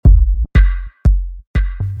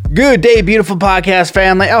Good day, beautiful podcast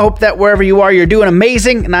family. I hope that wherever you are, you're doing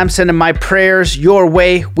amazing, and I'm sending my prayers your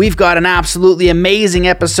way. We've got an absolutely amazing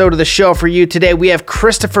episode of the show for you today. We have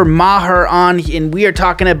Christopher Maher on, and we are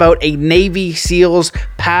talking about a Navy SEAL's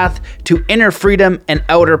path to inner freedom and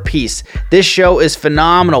outer peace. This show is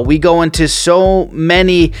phenomenal. We go into so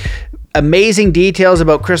many amazing details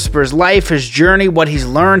about Christopher's life, his journey, what he's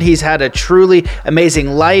learned. He's had a truly amazing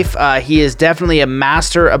life. He is definitely a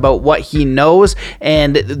master about what he knows,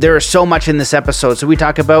 and there is so much in this episode. So we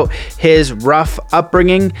talk about his rough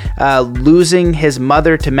upbringing, losing his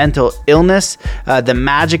mother to mental illness, the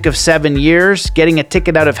magic of 7 years, getting a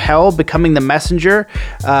ticket out of hell, becoming the messenger.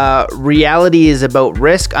 Reality is about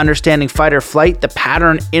risk, understanding fight or flight, the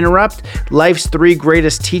pattern interrupt, life's three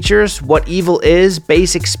greatest teachers, what evil is,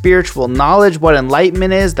 basic spiritual knowledge, what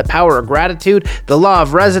enlightenment is, the power of gratitude, the law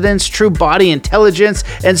of resonance, true body intelligence,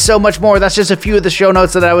 and so much more. That's just a few of the show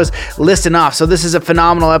notes that I was listing off. So this is a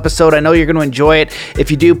phenomenal episode. I know you're going to enjoy it. If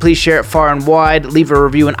you do, please share it far and wide. Leave a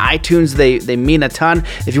review in iTunes. They mean a ton.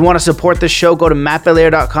 If you want to support this show, go to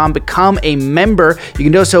mattbelair.com, become a member. You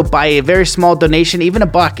can do so by a very small donation. Even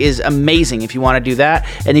 $1 is amazing if you want to do that.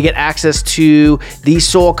 And you get access to the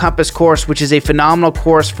Soul Compass course, which is a phenomenal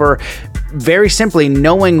course for very simply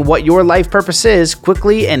knowing what your life purpose is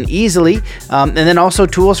quickly and easily, and then also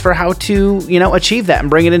tools for how to, achieve that and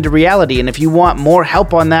bring it into reality. And if you want more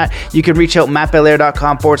help on that, you can reach out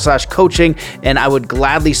mattbelair.com/coaching, and I would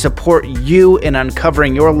gladly support you in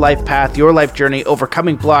uncovering your life path, your life journey,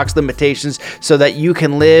 overcoming blocks, limitations, so that you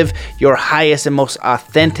can live your highest and most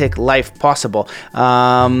authentic life possible.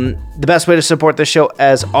 The best way to support this show,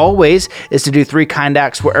 as always, is to do 3 kind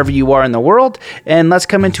acts wherever you are in the world. And let's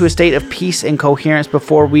come into a state of peace and coherence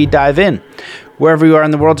before we dive in. Wherever you are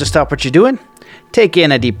in the world, just stop what you're doing. Take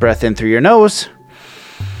in a deep breath in through your nose.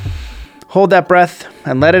 Hold that breath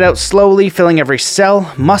and let it out slowly, filling every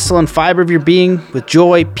cell, muscle, and fiber of your being with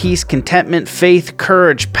joy, peace, contentment, faith,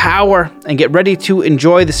 courage, power, and get ready to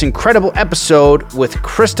enjoy this incredible episode with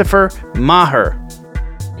Christopher Maher.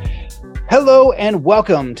 Hello and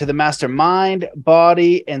welcome to the Mastermind,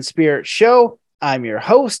 Body, and Spirit Show. I'm your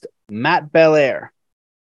host, Matt Belair.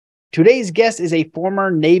 Today's guest is a former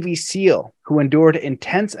Navy SEAL who endured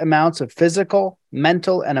intense amounts of physical,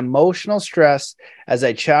 mental, and emotional stress as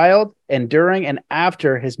a child and during and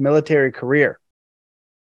after his military career.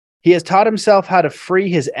 He has taught himself how to free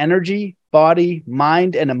his energy, body,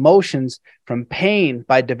 mind, and emotions from pain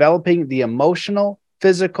by developing the emotional,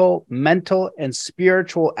 physical, mental, and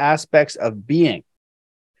spiritual aspects of being.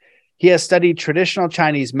 He has studied traditional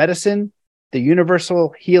Chinese medicine, the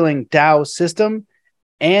universal healing Tao system,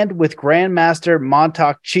 and with Grandmaster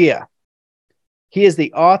Montauk Chia. He is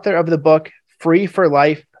the author of the book, Free for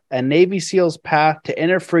Life, A Navy SEAL's Path to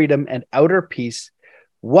Inner Freedom and Outer Peace.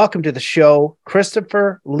 Welcome to the show,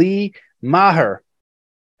 Christopher Lee Maher.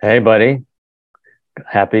 Hey, buddy.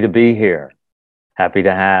 Happy to be here. Happy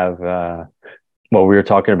to have what we were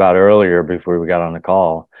talking about earlier before we got on the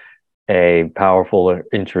call, a powerful or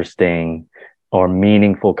interesting or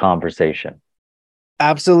meaningful conversation.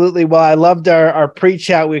 Absolutely. Well, I loved our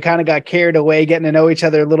pre-chat. We kind of got carried away getting to know each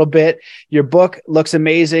other a little bit. Your book looks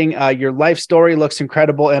amazing. Your life story looks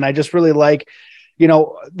incredible. And I just really like,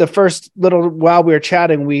 the first little while we were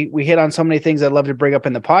chatting, we hit on so many things I'd love to bring up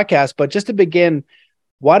in the podcast. But just to begin,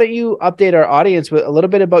 why don't you update our audience with a little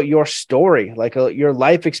bit about your story, like your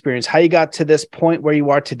life experience, how you got to this point where you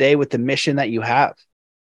are today with the mission that you have?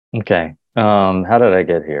 Okay. How did I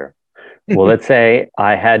get here? Well, let's say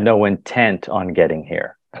I had no intent on getting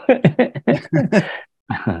here. I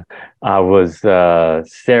was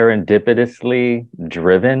serendipitously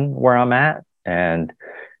driven where I'm at. And,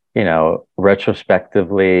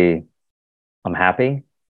 retrospectively, I'm happy.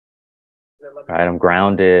 Right? I'm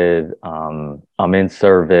grounded. I'm in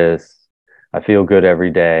service. I feel good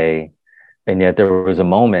every day. And yet there was a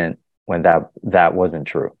moment when that wasn't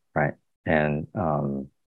true. Right. And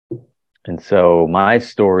so my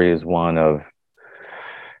story is one of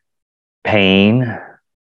pain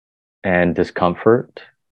and discomfort,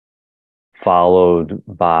 followed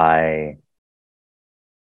by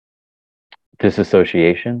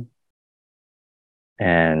disassociation,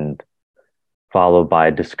 and followed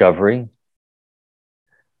by discovery,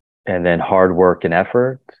 and then hard work and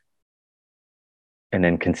effort, and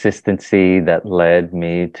then consistency that led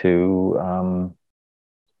me to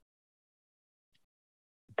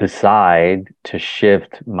decide to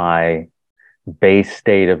shift my base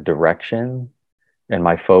state of direction and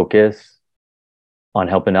my focus on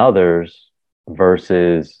helping others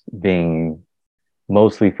versus being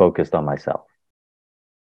mostly focused on myself.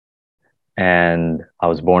 And I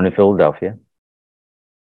was born in Philadelphia.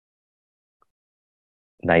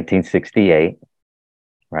 1968,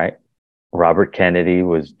 right? Robert Kennedy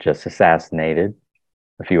was just assassinated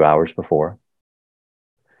a few hours before.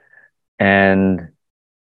 And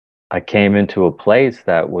I came into a place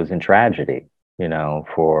that was in tragedy,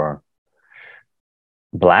 for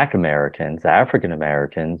Black Americans, African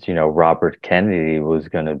Americans. Robert Kennedy was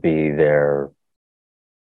going to be their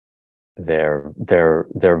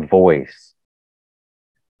voice.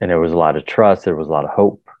 And there was a lot of trust, there was a lot of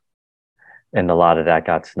hope, and a lot of that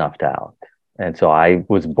got snuffed out. And so I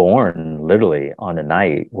was born literally on a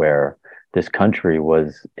night where this country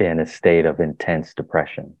was in a state of intense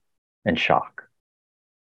depression and shock.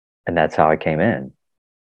 And that's how I came in.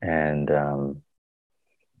 And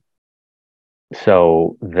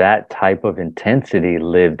so that type of intensity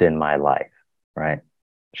lived in my life, right?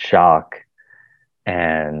 Shock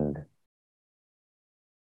and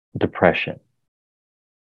depression.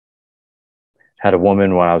 Had a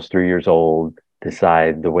woman when I was 3 years old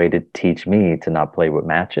decide the way to teach me to not play with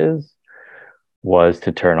matches was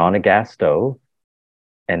to turn on a gas stove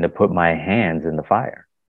and to put my hands in the fire.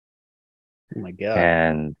 Oh my God.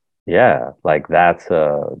 And yeah, like that's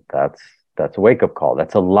a wake up call.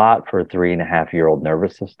 That's a lot for a 3.5-year-old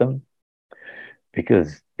nervous system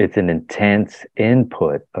because it's an intense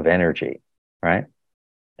input of energy, right?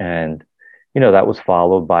 And that was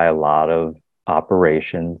followed by a lot of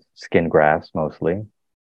operations, skin grafts mostly,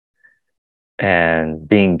 and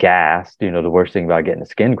being gassed. The worst thing about getting a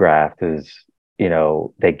skin graft is,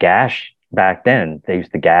 they gash back then. They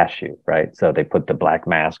used to gash you, right? So they put the black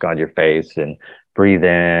mask on your face and breathe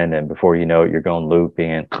in, and before you know it, you're going loopy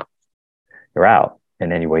and you're out.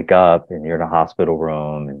 And then you wake up and you're in a hospital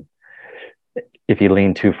room. And if you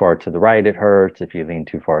lean too far to the right, it hurts. If you lean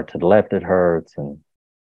too far to the left, it hurts. And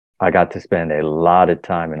I got to spend a lot of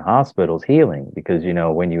time in hospitals healing because,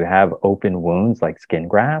 when you have open wounds like skin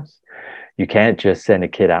grafts, you can't just send a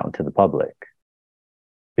kid out into the public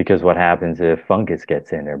because what happens if fungus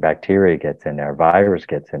gets in there, bacteria gets in there, virus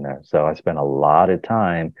gets in there. So I spent a lot of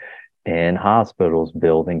time in hospitals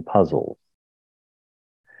building puzzles.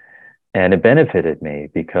 And it benefited me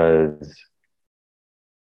because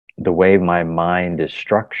the way my mind is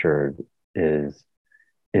structured is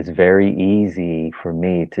very easy for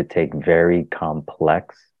me to take very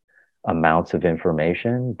complex amounts of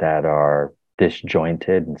information that are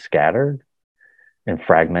disjointed and scattered and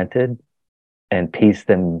fragmented and piece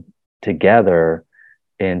them together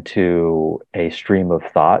into a stream of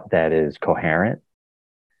thought that is coherent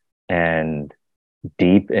and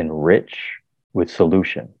deep and rich with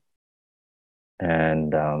solution.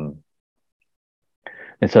 And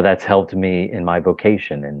so that's helped me in my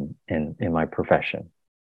vocation and in my profession.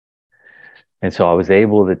 And so I was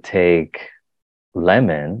able to take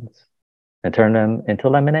lemons and turn them into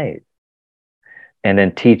lemonade and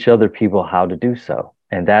then teach other people how to do so.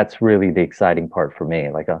 And that's really the exciting part for me.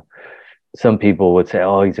 Like some people would say,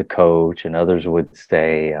 oh, he's a coach. And others would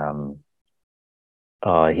say,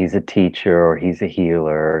 he's a teacher or he's a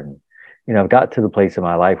healer. And, I've got to the place in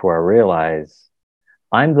my life where I realize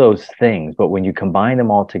I'm those things, but when you combine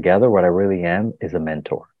them all together, what I really am is a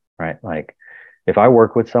mentor, right? Like if I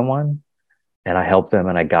work with someone and I help them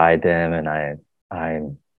and I guide them and I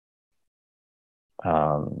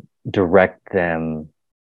direct them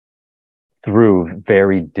through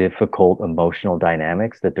very difficult emotional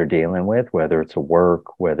dynamics that they're dealing with, whether it's a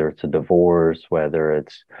work, whether it's a divorce, whether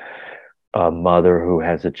it's a mother who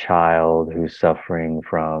has a child who's suffering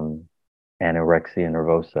from anorexia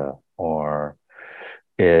nervosa, or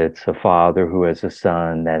it's a father who has a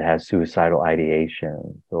son that has suicidal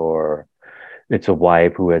ideation, or it's a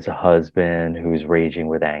wife who has a husband who's raging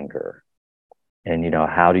with anger. And,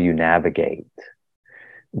 how do you navigate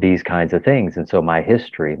these kinds of things? And so my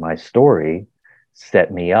history, my story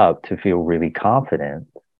set me up to feel really confident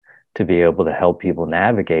to be able to help people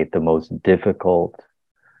navigate the most difficult,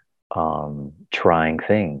 trying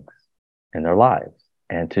things in their lives,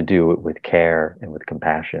 and to do it with care and with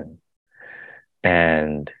compassion,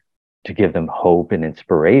 and to give them hope and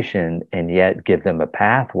inspiration, and yet give them a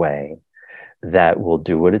pathway that will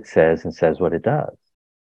do what it says and says what it does.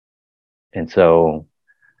 And so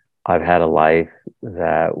I've had a life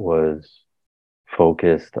that was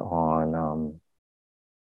focused on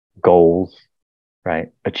goals,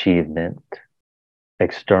 right? Achievement,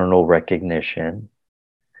 external recognition.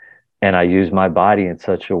 And I use my body in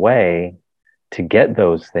such a way to get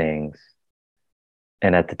those things.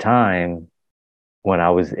 And at the time, when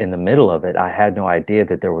I was in the middle of it, I had no idea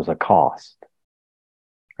that there was a cost,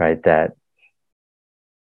 right? That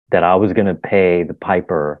I was going to pay the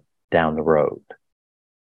piper down the road.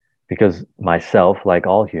 Because myself, like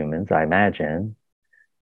all humans, I imagine,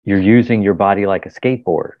 You're using your body like a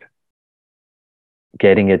skateboard,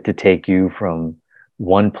 getting it to take you from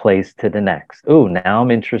one place to the next. Oh, now I'm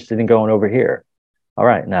interested in going over here. All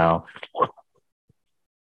right, now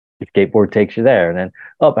the skateboard takes you there. And then,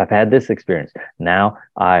 oh, I've had this experience. Now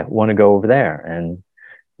I want to go over there. And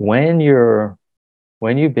when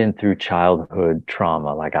you've been through childhood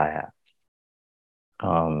trauma like I have,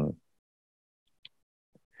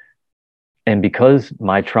 and because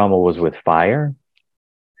my trauma was with fire,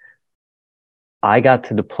 I got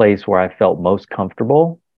to the place where I felt most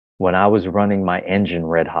comfortable when I was running my engine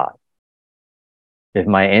red hot. If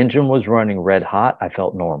my engine was running red hot, I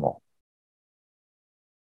felt normal.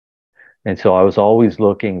 And so I was always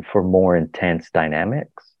looking for more intense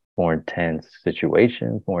dynamics, more intense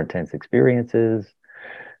situations, more intense experiences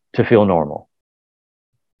to feel normal.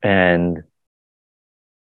 And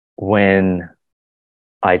when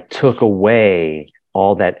I took away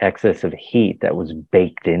all that excess of heat that was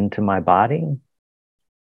baked into my body,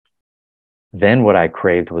 then what I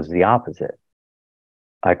craved was the opposite.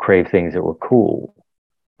 I craved things that were cool.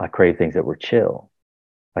 I craved things that were chill.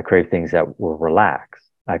 I craved things that were relaxed.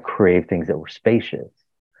 I craved things that were spacious.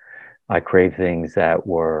 I craved things that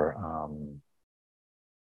were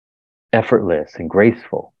effortless and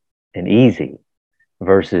graceful and easy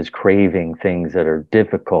versus craving things that are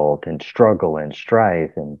difficult and struggle and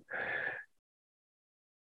strife, and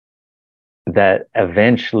that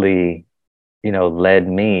eventually, led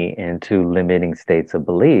me into limiting states of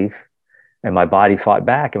belief. And my body fought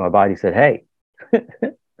back, and my body said, hey,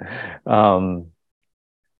 um,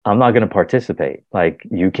 I'm not going to participate. Like,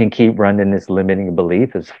 you can keep running this limiting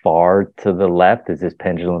belief as far to the left as this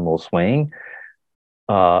pendulum will swing,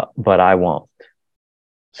 but I won't.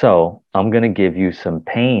 So I'm going to give you some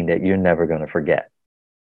pain that you're never going to forget.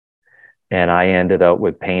 And I ended up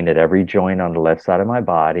with pain at every joint on the left side of my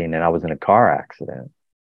body. And then I was in a car accident,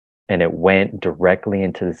 and it went directly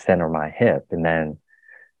into the center of my hip. And then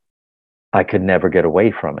I could never get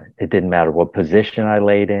away from it. It didn't matter what position I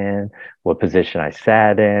laid in, what position I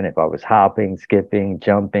sat in, if I was hopping, skipping,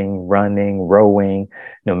 jumping, running, rowing,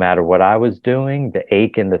 no matter what I was doing, the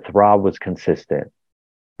ache and the throb was consistent,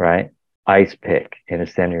 right? Ice pick in the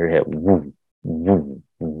center of your hip. Woo, woo,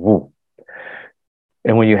 woo.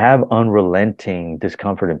 And when you have unrelenting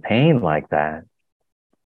discomfort and pain like that,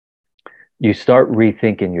 you start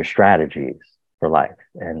rethinking your strategies for life.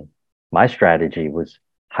 And my strategy was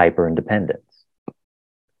hyper independence.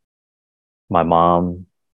 My mom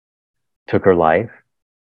took her life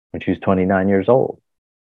when she was 29 years old,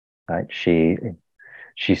 right? She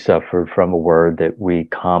suffered from a word that we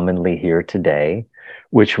commonly hear today,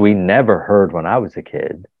 which we never heard when I was a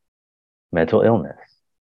kid: mental illness,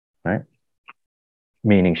 right?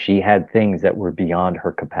 Meaning she had things that were beyond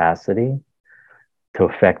her capacity to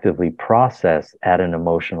effectively process at an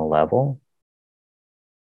emotional level.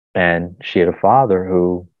 And she had a father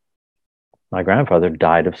who, my grandfather,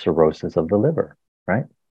 died of cirrhosis of the liver, right?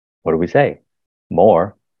 What do we say?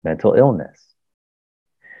 More mental illness.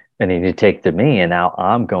 And then you take to me, and now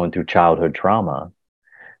I'm going through childhood trauma.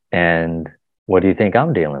 And what do you think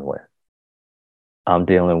I'm dealing with? I'm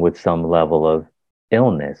dealing with some level of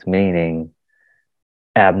illness, meaning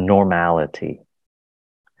abnormality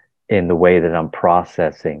in the way that I'm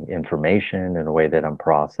processing information, in the way that I'm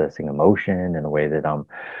processing emotion, in the way that I'm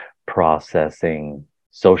processing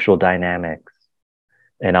social dynamics.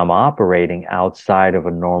 And I'm operating outside of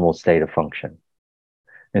a normal state of function.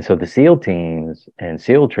 And so the SEAL teams and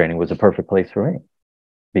SEAL training was a perfect place for me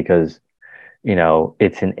because,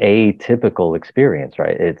 it's an atypical experience,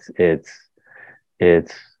 right?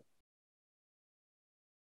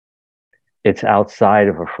 It's outside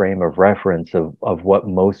of a frame of reference of what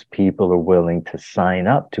most people are willing to sign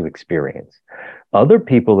up to experience. Other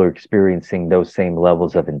people are experiencing those same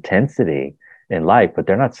levels of intensity in life, but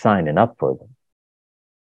they're not signing up for them,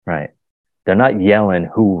 right? They're not yelling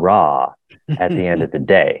hoorah at the end of the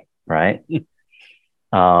day, right?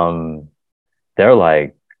 They're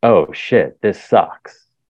like, oh shit, this sucks.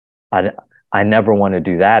 I never want to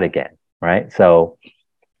do that again, right? So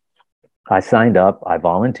I signed up, I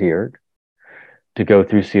volunteered to go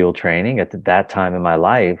through SEAL training. At that time in my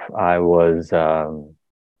life, I was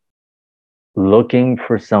looking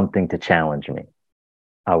for something to challenge me.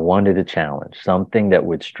 I wanted a challenge, something that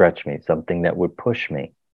would stretch me, something that would push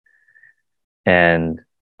me. And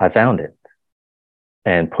I found it.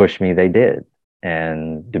 And push me, they did.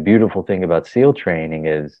 And the beautiful thing about SEAL training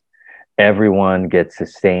is everyone gets the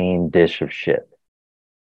same dish of shit.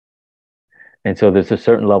 And so there's a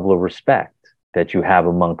certain level of respect that you have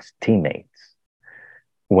amongst teammates.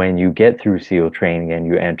 when you get through SEAL training and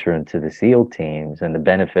you enter into the SEAL teams, and the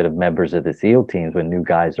benefit of members of the SEAL teams when new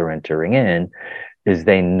guys are entering in is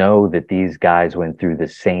they know that these guys went through the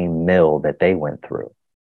same mill that they went through.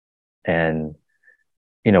 And,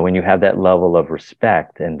 when you have that level of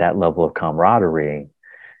respect and that level of camaraderie,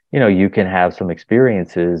 you can have some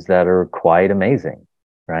experiences that are quite amazing,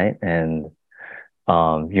 right? And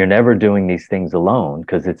you're never doing these things alone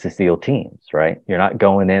because it's the SEAL teams, right? You're not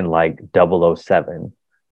going in like 007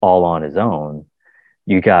 all on his own.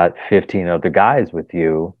 You got 15 other guys with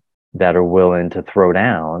you that are willing to throw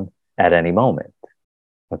down at any moment.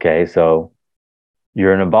 Okay, so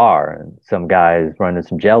you're in a bar and some guy's running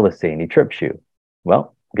some jealousy and he trips you.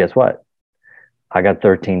 Well, guess what? I got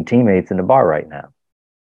 13 teammates in the bar right now.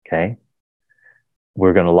 Okay,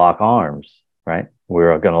 we're going to lock arms, right?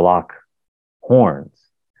 We're going to lock horns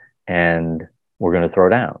and we're going to throw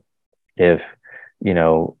down. If,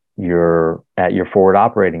 you're at your forward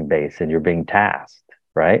operating base and you're being tasked,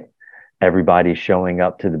 right? Everybody's showing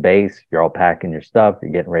up to the base. You're all packing your stuff.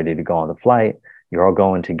 You're getting ready to go on the flight. You're all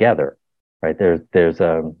going together, right? There's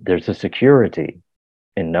a security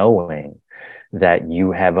in knowing that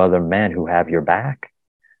you have other men who have your back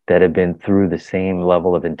that have been through the same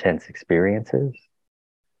level of intense experiences.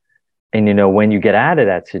 And, when you get out of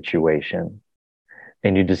that situation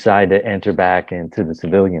and you decide to enter back into the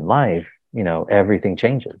civilian life, everything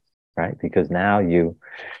changes, right? Because now you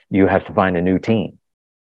have to find a new team.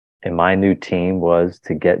 And my new team was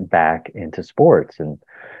to get back into sports. And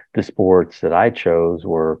the sports that I chose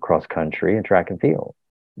were cross country and track and field.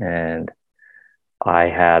 And I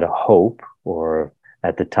had a hope, or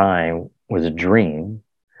at the time was a dream,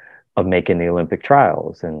 of making the Olympic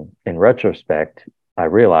trials. And in retrospect, I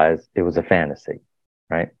realized it was a fantasy,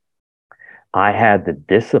 right? I had the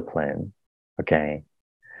discipline, okay?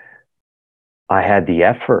 I had the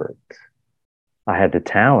effort, I had the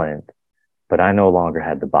talent, but I no longer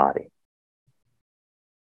had the body,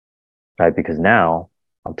 right? Because now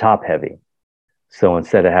I'm top heavy. So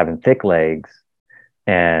instead of having thick legs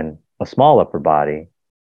and a small upper body,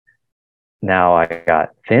 now I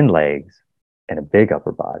got thin legs and a big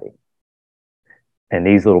upper body. And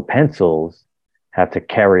these little pencils have to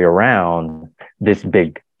carry around this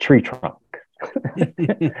big tree trunk.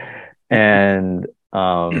 and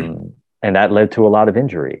that led to a lot of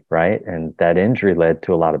injury, right? And that injury led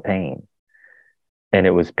to a lot of pain. And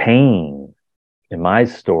it was pain in my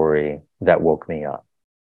story that woke me up,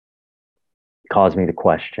 caused me to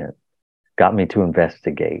question, got me to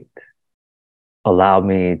investigate, allowed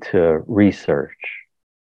me to research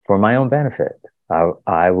for my own benefit.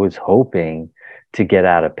 I was hoping to get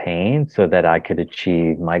out of pain so that I could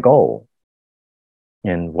achieve my goal.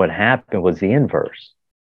 And what happened was the inverse.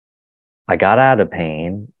 I got out of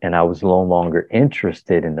pain and I was no longer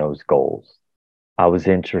interested in those goals. I was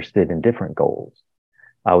interested in different goals.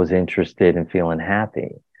 I was interested in feeling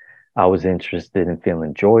happy. I was interested in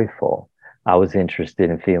feeling joyful. I was interested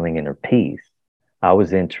in feeling inner peace. I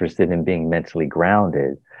was interested in being mentally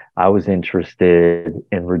grounded. I was interested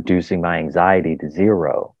in reducing my anxiety to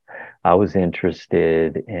zero. I was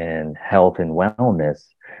interested in health and wellness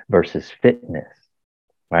versus fitness,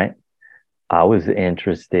 right? I was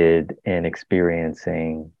interested in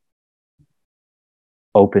experiencing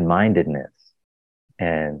open-mindedness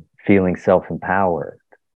and feeling self-empowered.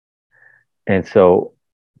 And so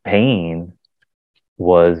pain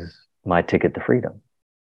was my ticket to freedom.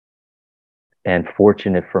 And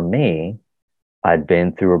fortunate for me, I'd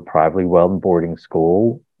been through a privately held boarding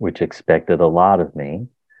school, which expected a lot of me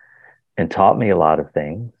and taught me a lot of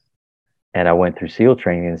things. And I went through SEAL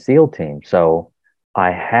training and SEAL team. So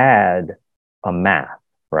I had a map,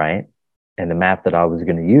 right? And the map that I was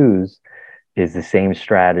going to use is the same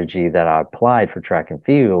strategy that I applied for track and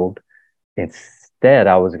field. Instead,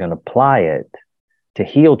 I was going to apply it to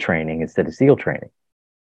HEAL training instead of SEAL training.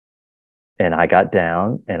 And I got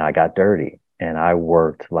down and I got dirty and I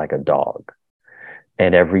worked like a dog.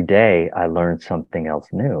 And every day I learned something else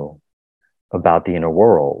new about the inner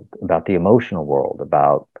world, about the emotional world,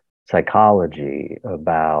 about psychology,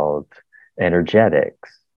 about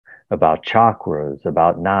energetics, about chakras,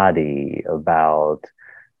 about nadi, about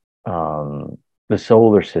the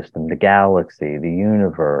solar system, the galaxy, the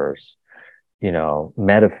universe,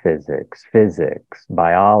 metaphysics, physics,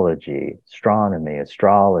 biology, astronomy,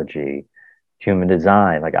 astrology, human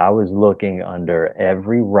design. Like I was looking under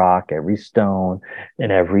every rock, every stone,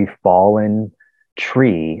 and every fallen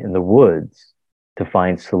tree in the woods to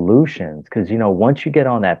find solutions. Because, once you get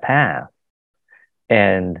on that path,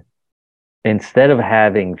 and instead of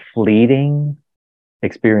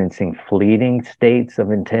experiencing fleeting states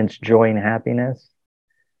of intense joy and happiness,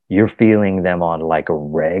 you're feeling them on like a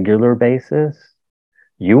regular basis,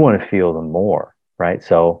 you want to feel them more, right?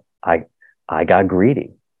 So I got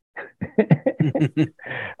greedy.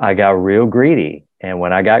 I got real greedy. And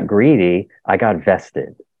when I got greedy, I got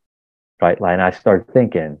vested, right? And I started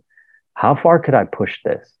thinking, how far could I push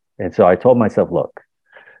this? And so I told myself, look,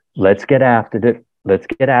 let's get after it. Let's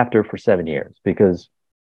get after it for 7 years. Because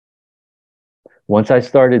once I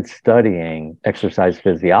started studying exercise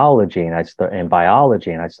physiology and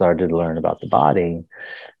biology, and I started to learn about the body,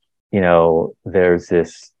 there's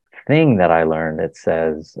this thing that I learned that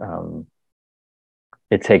says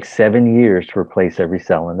it takes 7 years to replace every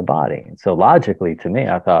cell in the body. And so logically to me,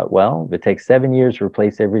 I thought, well, if it takes 7 years to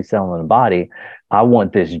replace every cell in the body, I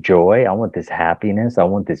want this joy, I want this happiness, I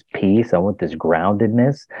want this peace, I want this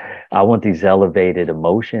groundedness, I want these elevated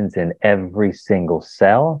emotions in every single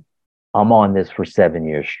cell. I'm on this for 7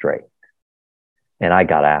 years straight. And I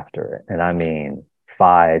got after it. And I mean,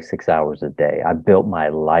 5, 6 hours a day. I built my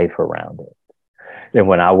life around it. And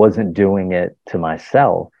when I wasn't doing it to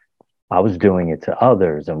myself, I was doing it to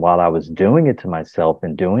others. And while I was doing it to myself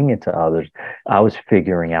and doing it to others, I was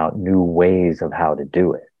figuring out new ways of how to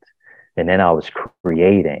do it. And then I was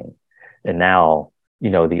creating. And now,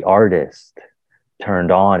 the artist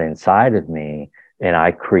turned on inside of me, and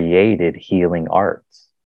I created healing arts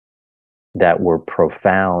that were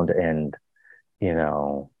profound and,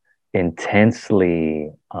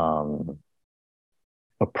 intensely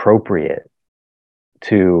appropriate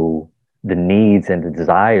to the needs and the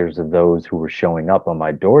desires of those who were showing up on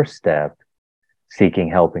my doorstep seeking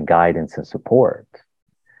help and guidance and support.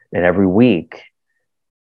 And every week,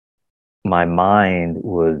 my mind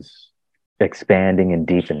was expanding and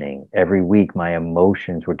deepening. Every week, my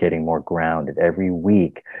emotions were getting more grounded. Every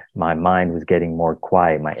week, my mind was getting more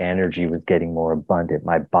quiet. My energy was getting more abundant.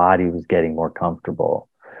 My body was getting more comfortable.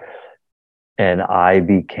 And I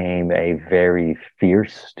became a very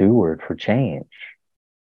fierce steward for change.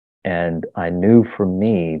 And I knew for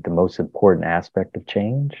me, the most important aspect of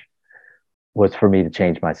change was for me to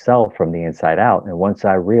change myself from the inside out. And once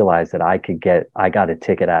I realized that I got a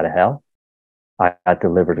ticket out of hell, I got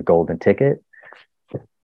delivered a golden ticket,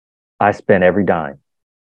 I spent every dime.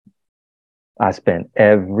 I spent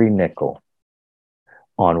every nickel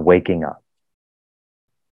on waking up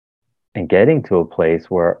and getting to a place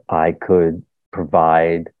where I could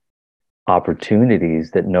provide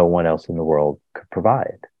opportunities that no one else in the world could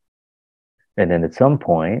provide. And then at some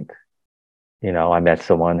point, I met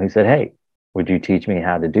someone who said, hey, would you teach me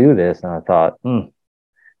how to do this? And I thought,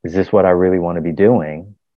 is this what I really want to be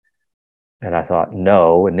doing? And I thought,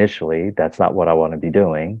 no, initially, that's not what I want to be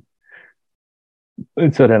doing.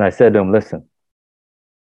 And so then I said to him, listen,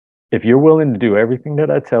 if you're willing to do everything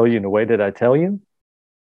that I tell you in the way that I tell you,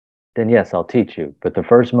 then yes, I'll teach you. But the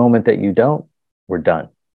first moment that you don't, we're done.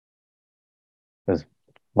 Because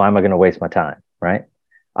why am I going to waste my time, right?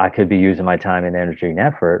 I could be using my time and energy and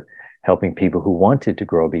effort helping people who wanted to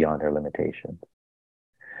grow beyond their limitations.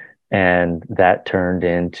 And that turned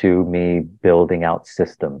into me building out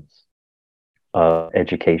systems of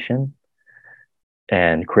education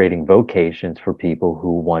and creating vocations for people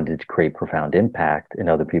who wanted to create profound impact in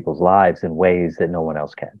other people's lives in ways that no one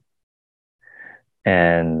else can.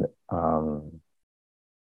 And,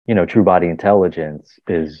 true body intelligence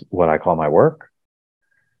is what I call my work.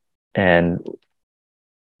 And,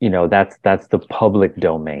 that's the public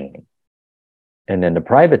domain. And then the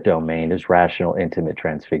private domain is rational, intimate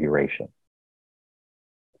transfiguration.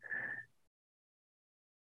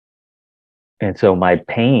 And so my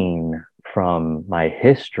pain from my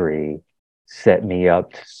history set me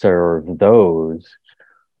up to serve those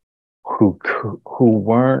who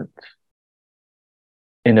weren't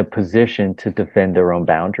in a position to defend their own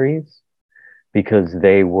boundaries because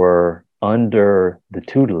they were under the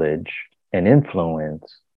tutelage and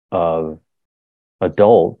influence of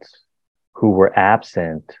adults who were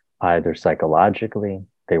absent either psychologically,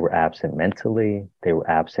 they were absent mentally, they were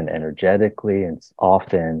absent energetically, and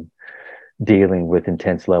often dealing with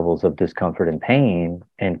intense levels of discomfort and pain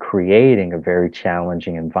and creating a very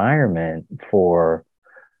challenging environment for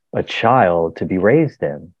a child to be raised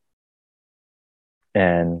in.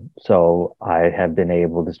 And so I have been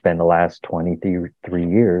able to spend the last 23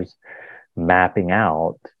 years mapping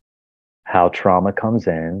out how trauma comes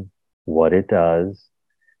in, what it does,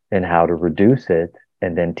 and how to reduce it,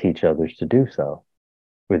 and then teach others to do so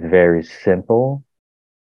with very simple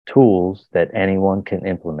tools that anyone can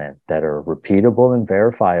implement that are repeatable and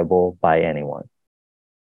verifiable by anyone.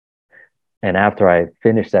 And after I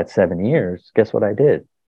finished that 7 years, guess what I did?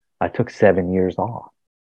 I took 7 years off.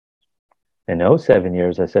 In those 7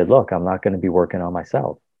 years, I said, look, I'm not going to be working on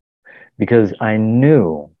myself because I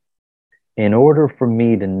knew in order for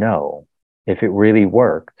me to know if it really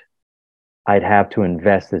worked, I'd have to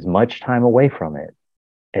invest as much time away from it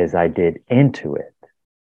as I did into it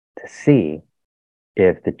to see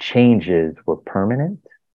if the changes were permanent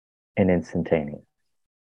and instantaneous.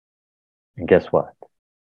 And guess what?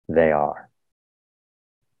 They are.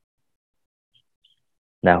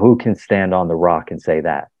 Now, who can stand on the rock and say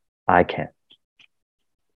that? I can.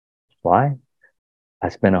 Why? I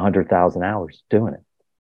spent 100,000 hours doing it.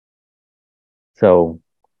 So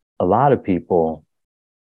a lot of people,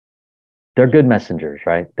 they're good messengers,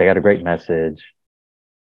 right? They got a great message.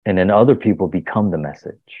 And then other people become the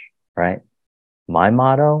message, right? My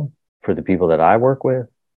motto for the people that I work with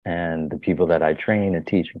and the people that I train and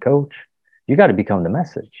teach and coach, you got to become the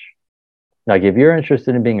message. Like if you're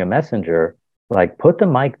interested in being a messenger, like put the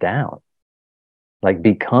mic down, like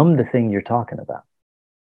become the thing you're talking about.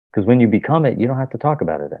 Because when you become it, you don't have to talk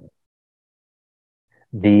about it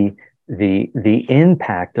anymore. The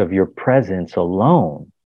impact of your presence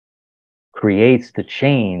alone creates the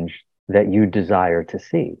change that you desire to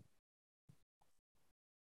see.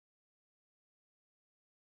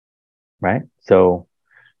 Right? So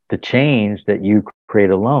the change that you create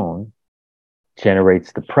alone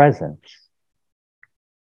generates the presence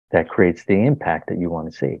that creates the impact that you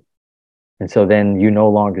want to see. And so then you no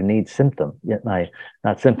longer need symptom, yet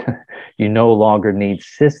not symptom. You no longer need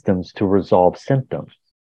systems to resolve symptoms.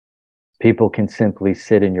 People can simply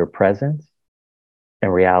sit in your presence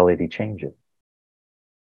and reality changes.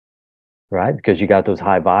 Right? Because you got those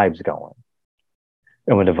high vibes going.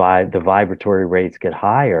 And when the vibratory rates get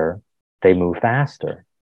higher, they move faster.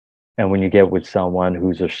 And when you get with someone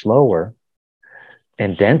who's a slower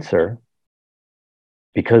and denser,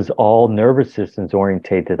 because all nervous systems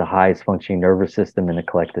orientate to the highest functioning nervous system in the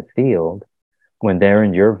collective field, when they're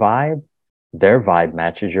in your vibe, their vibe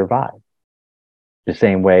matches your vibe. The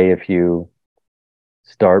same way if you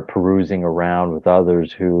start perusing around with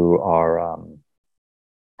others who are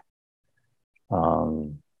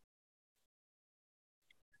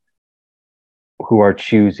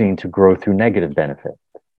choosing to grow through negative benefit,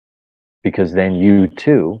 because then you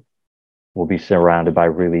too will be surrounded by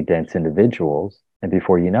really dense individuals, and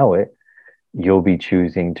before you know it, you'll be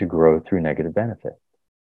choosing to grow through negative benefit.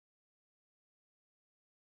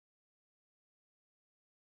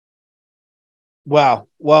 Wow.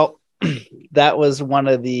 Well, that was one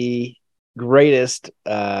of the greatest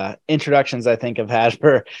introductions I think I've had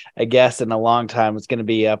for a guest in a long time. It's going to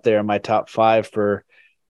be up there in my top 5 for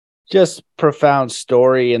just profound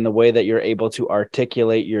story and the way that you're able to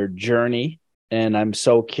articulate your journey. And I'm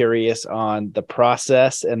so curious on the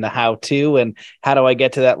process and the how to, and how do I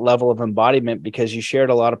get to that level of embodiment, because you shared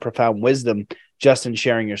a lot of profound wisdom just in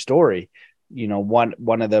sharing your story.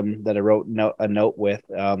 One of them that I wrote a note with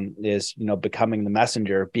is, becoming the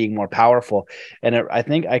messenger, being more powerful. And I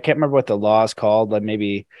think, I can't remember what the law is called, like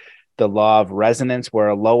maybe the law of resonance, where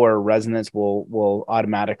a lower resonance will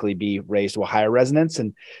automatically be raised to a higher resonance.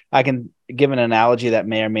 And I can give an analogy that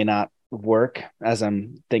may or may not work as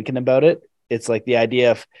I'm thinking about it. It's like the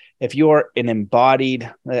idea of, if you're an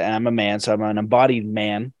embodied, and I'm a man, so I'm an embodied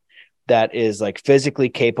man that is like physically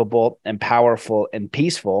capable and powerful and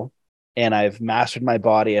peaceful, and I've mastered my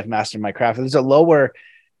body, I've mastered my craft. There's a lower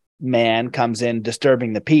man comes in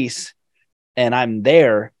disturbing the peace, and I'm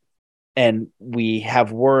there, and we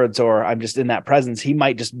have words, or I'm just in that presence, he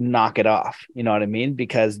might just knock it off. You know what I mean?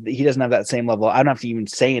 Because he doesn't have that same level. I don't have to even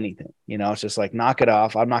say anything. It's just like, knock it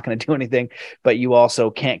off. I'm not going to do anything, but you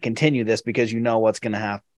also can't continue this because you know what's going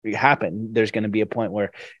to happen. There's going to be a point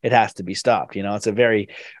where it has to be stopped. It's a very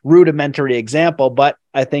rudimentary example, but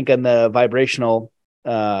I think in the vibrational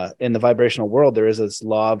world, there is this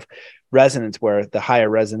law of resonance where the higher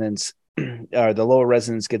resonance or the lower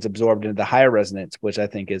resonance gets absorbed into the higher resonance, which I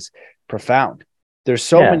think is profound. There's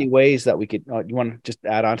so many ways that we could, you want to just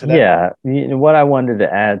add on to that? Yeah. What I wanted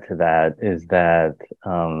to add to that is that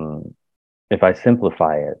if I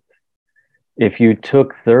simplify it, if you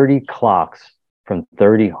took 30 clocks from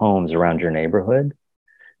 30 homes around your neighborhood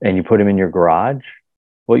and you put them in your garage,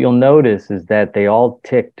 what you'll notice is that they all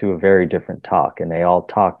tick to a very different talk, and they all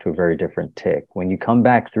talk to a very different tick. When you come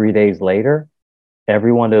back 3 days later,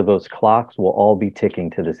 every one of those clocks will all be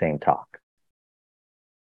ticking to the same talk.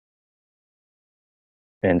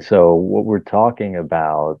 And so what we're talking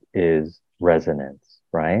about is resonance,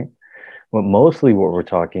 right? What we're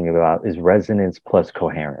talking about is resonance plus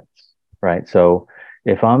coherence, right? So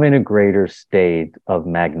if I'm in a greater state of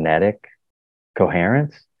magnetic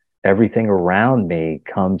coherence, everything around me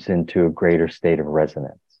comes into a greater state of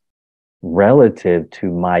resonance relative to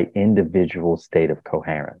my individual state of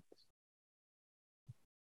coherence.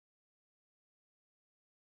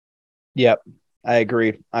 Yep, I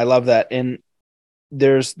agree. I love that. And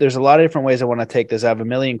there's a lot of different ways I want to take this. I have a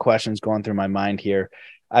million questions going through my mind here.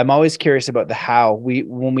 I'm always curious about the how.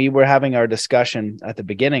 When we were having our discussion at the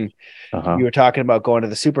beginning, Uh-huh. you were talking about going to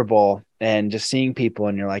the Super Bowl and just seeing people,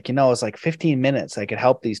 and you're like, it's like 15 minutes. I could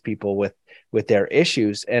help these people with their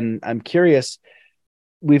issues. And I'm curious,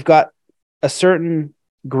 we've got a certain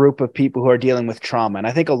group of people who are dealing with trauma. And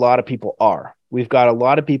I think a lot of people are. We've got a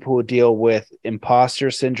lot of people who deal with imposter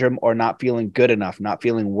syndrome or not feeling good enough, not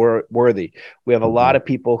feeling worthy. We have a lot Hmm. of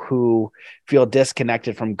people who feel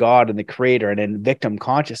disconnected from God and the creator and in victim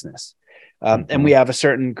consciousness. And we Hmm. have a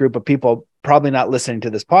certain group of people probably not listening to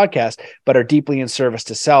this podcast, but are deeply in service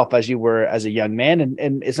to self as you were as a young man.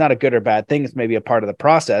 And it's not a good or bad thing. It's maybe a part of the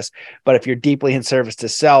process. But if you're deeply in service to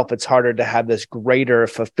self, it's harder to have this greater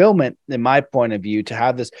fulfillment, in my point of view, to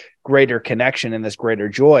have this greater connection and this greater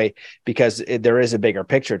joy, because there is a bigger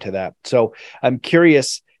picture to that. So I'm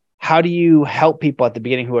curious, how do you help people at the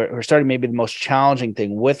beginning who are starting maybe the most challenging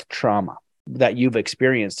thing with trauma that you've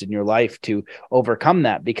experienced in your life to overcome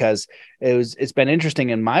that? Because it's been interesting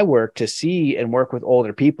in my work to see and work with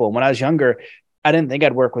older people. When I was younger, I didn't think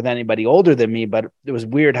I'd work with anybody older than me, but it was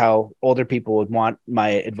weird how older people would want my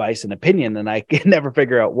advice and opinion, and I could never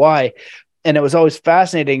figure out why. And it was always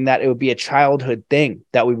fascinating that it would be a childhood thing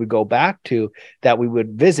that we would go back to, that we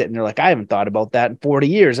would visit. And they're like, I haven't thought about that in 40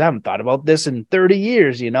 years. I haven't thought about this in 30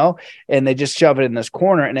 years, and they just shove it in this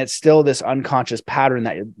corner. And it's still this unconscious pattern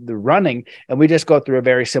that they're running. And we just go through a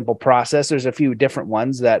very simple process. There's a few different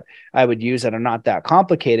ones that I would use that are not that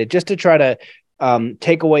complicated, just to try to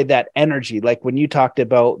take away that energy. Like when you talked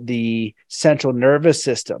about the central nervous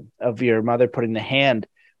system of your mother putting the hand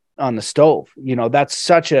on the stove, that's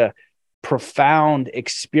such a profound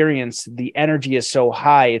experience. The energy is so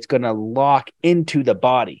high, it's going to lock into the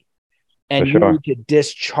body. For And you sure. need to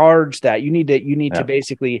discharge that. You need to Yeah.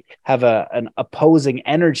 basically have an opposing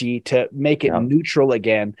energy to make it Yeah. neutral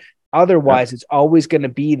again. Yeah. Otherwise, it's always going to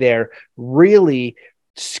be there, really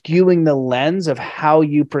skewing the lens of how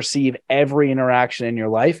you perceive every interaction in your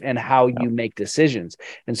life and how Yeah. you make decisions.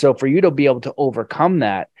 And so for you to be able to overcome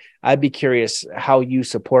that, I'd be curious how you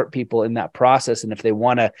support people in that process, and if they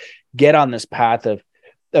want to get on this path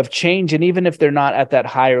of change, and even if they're not at that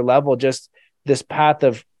higher level, just this path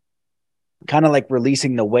of kind of like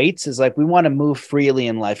releasing the weights. Is like, we want to move freely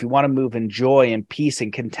in life. We want to move in joy and peace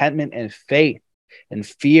and contentment and faith. And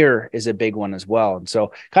fear is a big one as well. And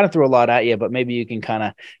so kind of threw a lot at you, but maybe you can kind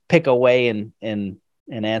of pick away and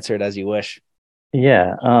answer it as you wish.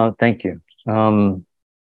 Yeah. Thank you.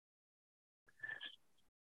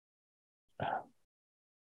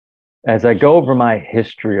 As I go over my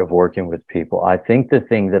history of working with people, I think the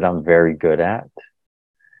thing that I'm very good at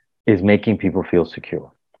is making people feel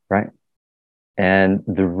secure, right? And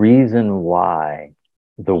the reason why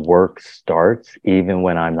the work starts even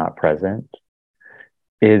when I'm not present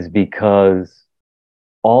is because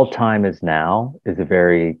all time is now is a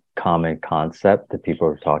very common concept that people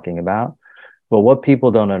are talking about. But what people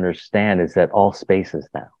don't understand is that all space is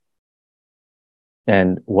now.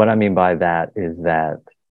 And what I mean by that is that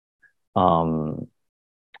um,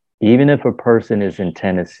 even if a person is in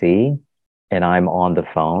Tennessee and I'm on the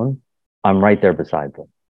phone, I'm right there beside them.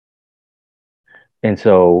 And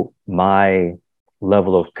so my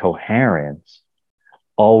level of coherence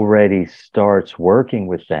already starts working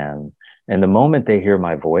with them. And the moment they hear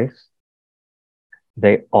my voice,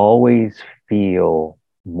 they always feel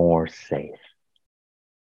more safe.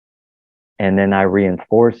 And then I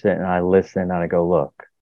reinforce it and I listen and I go, look,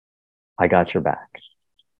 I got your back.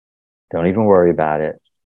 Don't even worry about it.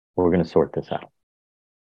 We're going to sort this out.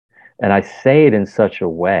 And I say it in such a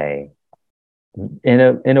way,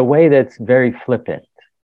 in a way that's very flippant,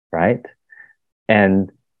 right?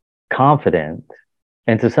 And confident.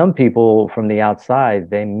 And to some people from the outside,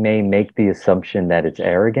 they may make the assumption that it's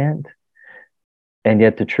arrogant. And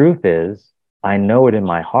yet the truth is, I know it in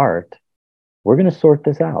my heart. We're going to sort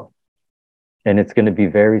this out. And it's going to be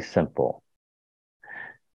very simple.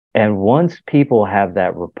 And once people have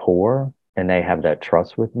that rapport and they have that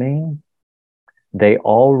trust with me, they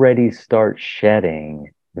already start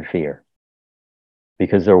shedding the fear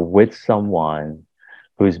because they're with someone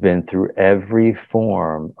who's been through every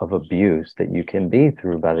form of abuse that you can be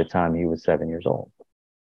through by the time he was 7 years old.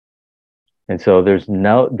 And so there's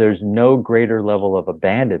no greater level of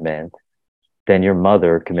abandonment than your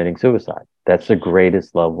mother committing suicide. That's the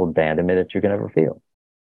greatest level of abandonment that you can ever feel.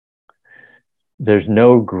 There's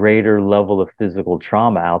no greater level of physical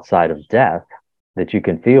trauma outside of death that you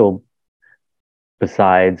can feel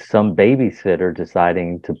besides some babysitter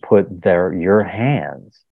deciding to put your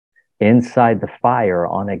hands inside the fire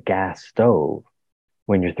on a gas stove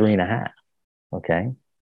when you're 3.5. Okay.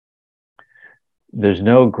 There's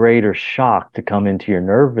no greater shock to come into your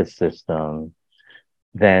nervous system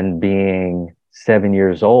than being 7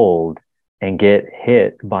 years old and get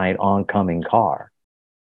hit by an oncoming car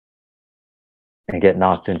and get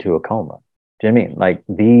knocked into a coma. Do you know what I mean? Like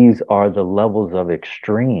these are the levels of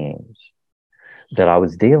extremes that I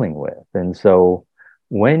was dealing with. And so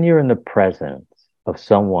when you're in the presence of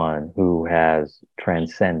someone who has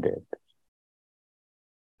transcended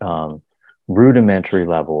um, rudimentary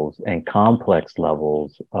levels and complex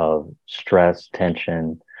levels of stress,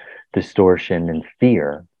 tension, distortion, and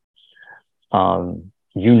fear,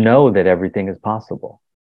 you know that everything is possible.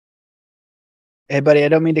 Hey, buddy, I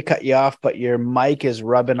don't mean to cut you off, but your mic is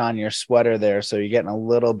rubbing on your sweater there. So you're getting a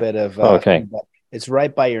little bit of Okay, feedback. It's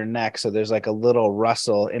right by your neck. So there's like a little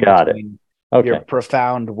rustle in got it. between your Okay,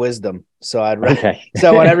 profound wisdom. So okay. so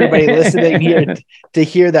I want everybody listening here to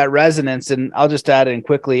hear that resonance. And I'll just add in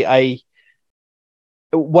quickly.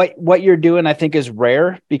 What you're doing, I think, is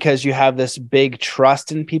rare because you have this big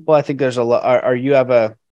trust in people. I think there's a lot, or you have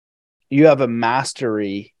a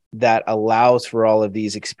mastery that allows for all of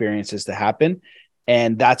these experiences to happen.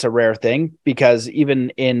 And that's a rare thing because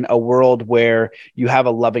even in a world where you have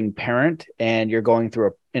a loving parent and you're going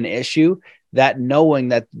through an issue, that knowing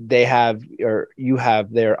that they have or you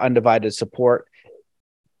have their undivided support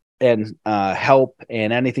and help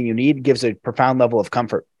and anything you need gives a profound level of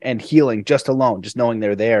comfort and healing just alone, just knowing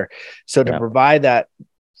they're there. So to Yeah. provide that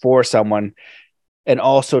for someone and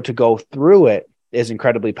also to go through it is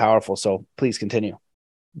incredibly powerful. So please continue.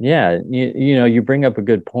 Yeah, you bring up a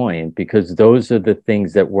good point because those are the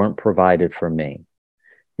things that weren't provided for me.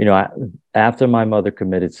 After my mother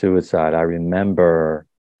committed suicide, I remember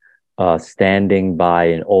standing by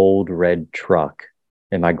an old red truck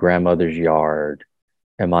in my grandmother's yard,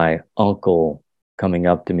 and my uncle coming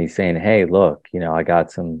up to me saying, "Hey, look, I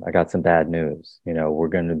got some bad news. We're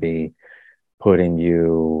going to be putting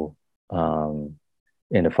you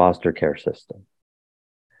in a foster care system."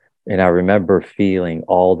 And I remember feeling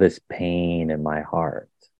all this pain in my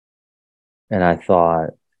heart. And I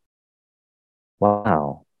thought,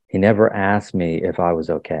 wow, he never asked me if I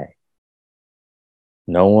was okay.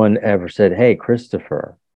 No one ever said, "Hey,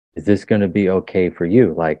 Christopher, is this going to be okay for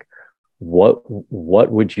you? Like, what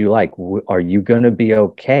would you like? Are you going to be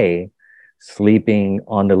okay sleeping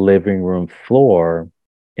on the living room floor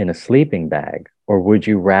in a sleeping bag? Or would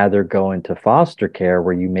you rather go into foster care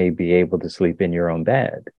where you may be able to sleep in your own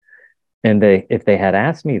bed?" And if they had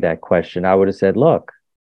asked me that question, I would have said, "Look,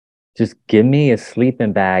 just give me a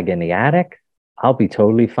sleeping bag in the attic. I'll be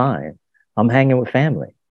totally fine. I'm hanging with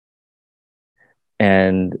family."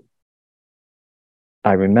 And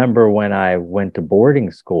I remember when I went to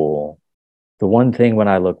boarding school, the one thing when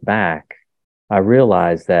I look back, I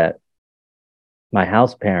realized that my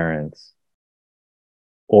house parents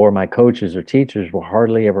or my coaches or teachers were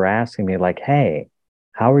hardly ever asking me, like, "Hey,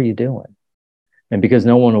 how are you doing?" And because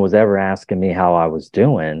no one was ever asking me how I was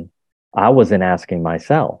doing, I wasn't asking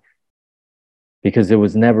myself because it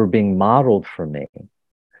was never being modeled for me.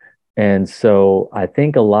 And so I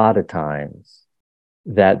think a lot of times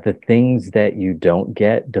that the things that you don't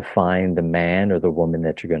get define the man or the woman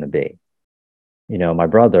that you're going to be. My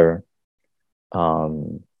brother,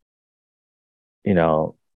 um, you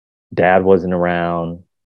know, dad wasn't around,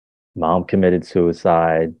 mom committed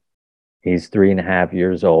suicide. He's 3.5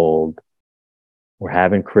 years old. We're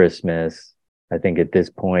having Christmas. I think at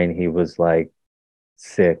this point he was like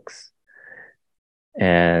 6.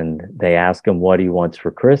 And they ask him what he wants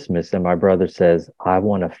for Christmas. And my brother says, "I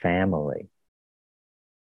want a family."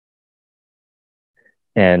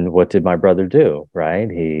 And what did my brother do? Right?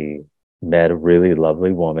 He met a really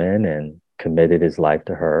lovely woman and committed his life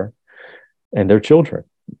to her and their children.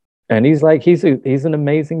 And he's an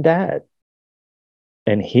amazing dad.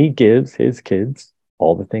 And he gives his kids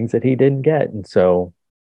all the things that he didn't get. And so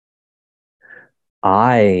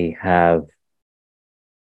I have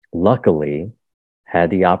luckily had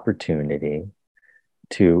the opportunity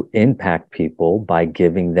to impact people by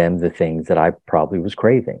giving them the things that I probably was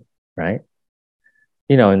craving, right?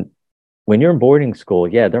 And when you're in boarding school,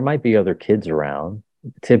 yeah, there might be other kids around.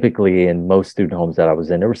 Typically, in most student homes that I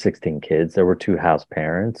was in, there were 16 kids. There were 2 house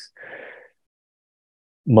parents.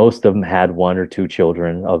 Most of them had 1 or 2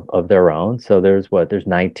 children of their own. So there's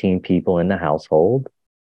 19 people in the household.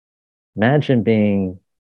 Imagine being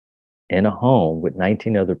in a home with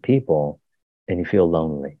 19 other people and you feel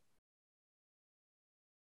lonely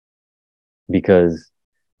because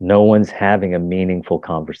no one's having a meaningful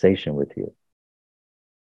conversation with you.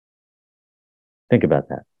 Think about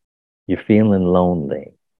that. You're feeling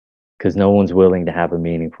lonely because no one's willing to have a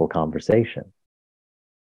meaningful conversation.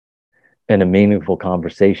 And a meaningful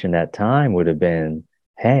conversation at time would have been,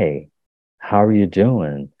 hey, how are you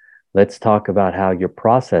doing? Let's talk about how you're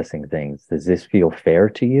processing things. Does this feel fair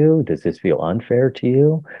to you? Does this feel unfair to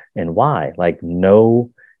you? And why? Like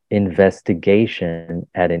no investigation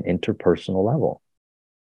at an interpersonal level.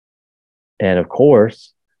 And of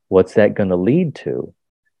course, what's that going to lead to?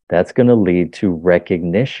 That's going to lead to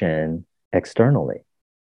recognition externally.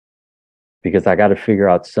 Because I got to figure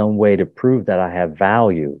out some way to prove that I have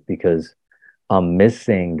value because I'm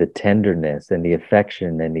missing the tenderness and the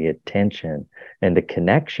affection and the attention and the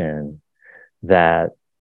connection that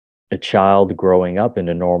a child growing up in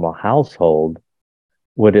a normal household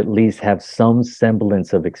would at least have some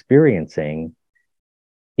semblance of experiencing,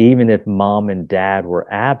 even if mom and dad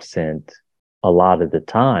were absent a lot of the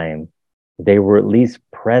time, they were at least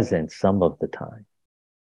present some of the time.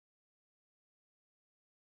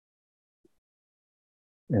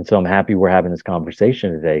 And so I'm happy we're having this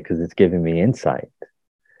conversation today because it's giving me insight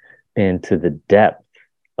into the depth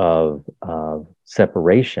of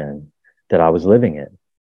separation that I was living in.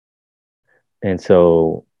 And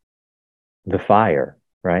so the fire,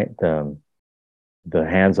 right? The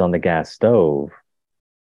hands on the gas stove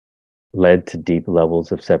led to deep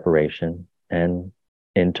levels of separation and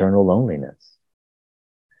internal loneliness.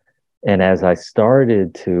 And as I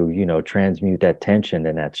started to, transmute that tension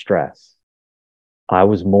and that stress, I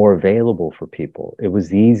was more available for people. It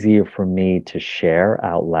was easier for me to share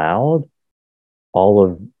out loud all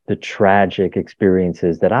of the tragic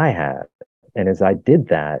experiences that I had. And as I did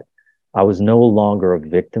that, I was no longer a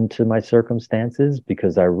victim to my circumstances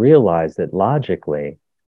because I realized that logically,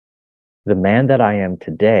 the man that I am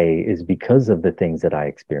today is because of the things that I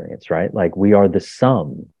experienced, right? Like we are the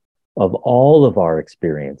sum of all of our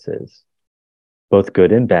experiences, both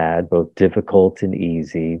good and bad, both difficult and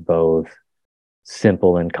easy, both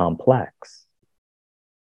simple and complex.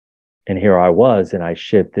 And here I was, and I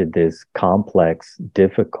shifted this complex,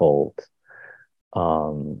 difficult,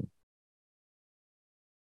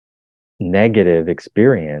 negative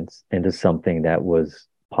experience into something that was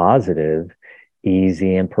positive,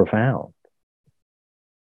 easy, and profound.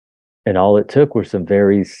 And all it took were some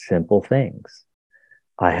very simple things.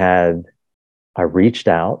 I reached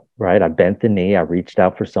out, right? I bent the knee, I reached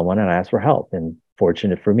out for someone and I asked for help. And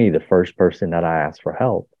fortunate for me, the first person that I asked for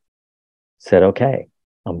help said, okay,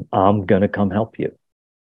 I'm going to come help you.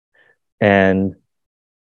 And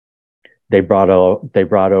they brought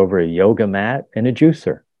over a yoga mat and a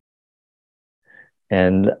juicer.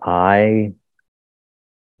 And I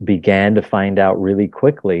began to find out really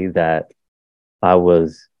quickly that I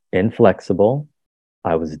was inflexible,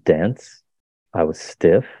 I was dense, I was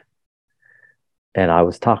stiff, and I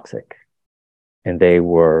was toxic. And they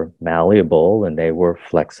were malleable and they were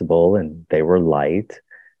flexible and they were light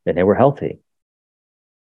and they were healthy.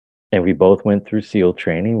 And we both went through SEAL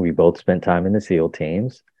training. We both spent time in the SEAL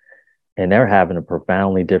teams and they're having a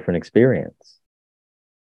profoundly different experience.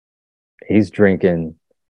 He's drinking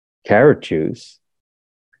carrot juice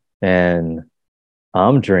and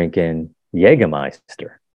I'm drinking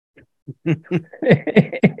Jägermeister.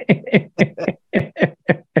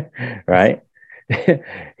 Right?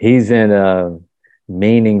 He's in a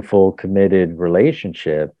meaningful, committed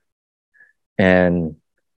relationship. And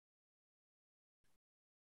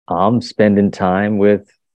I'm spending time with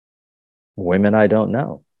women I don't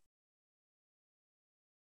know.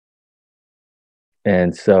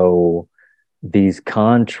 And so these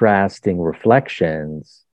contrasting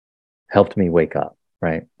reflections helped me wake up,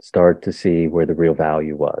 right? Start to see where the real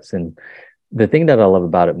value was. And the thing that I love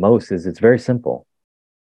about it most is it's very simple.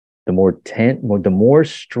 The more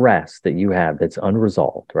stress that you have that's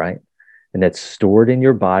unresolved, right? And that's stored in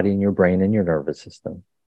your body and your brain and your nervous system,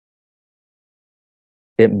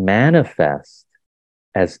 it manifests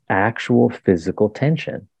as actual physical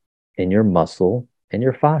tension in your muscle and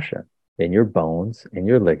your fascia, in your bones, in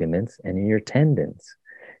your ligaments, and in your tendons,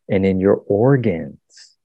 and in your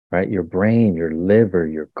organs, right? Your brain, your liver,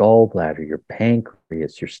 your gallbladder, your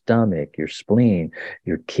pancreas, your stomach, your spleen,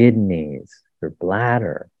 your kidneys, your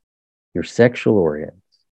bladder, your sexual organs.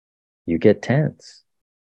 You get tense.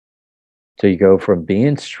 So you go from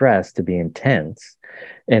being stressed to being tense,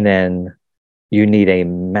 and then you need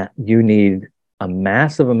a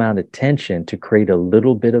massive amount of tension to create a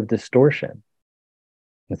little bit of distortion.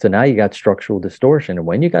 And so now you got structural distortion. And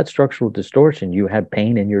when you got structural distortion, you have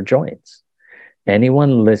pain in your joints.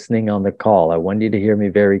 Anyone listening on the call, I want you to hear me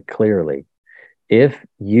very clearly. If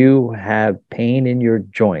you have pain in your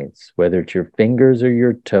joints, whether it's your fingers or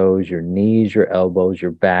your toes, your knees, your elbows,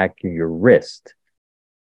 your back, your wrist,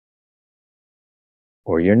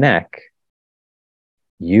 or your neck,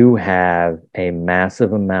 you have a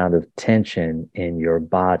massive amount of tension in your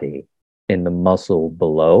body, in the muscle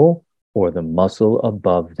below or the muscle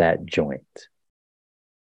above that joint.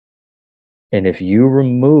 And if you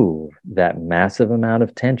remove that massive amount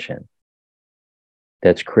of tension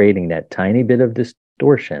that's creating that tiny bit of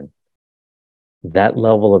distortion, that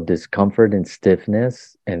level of discomfort and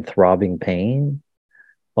stiffness and throbbing pain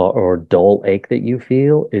or dull ache that you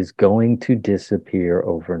feel is going to disappear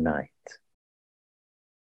overnight.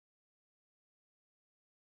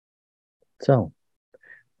 So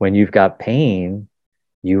when you've got pain,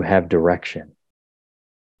 you have direction,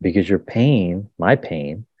 because your pain, my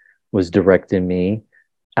pain, was directing me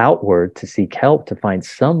outward to seek help, to find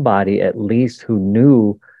somebody at least who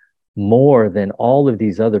knew more than all of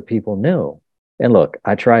these other people knew. And look,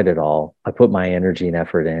 I tried it all. I put my energy and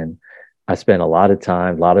effort in. I spent a lot of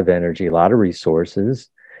time, a lot of energy, a lot of resources.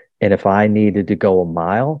 And if I needed to go a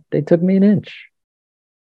mile, they took me an inch.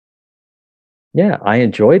 Yeah, I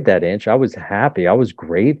enjoyed that inch. I was happy. I was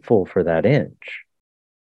grateful for that inch.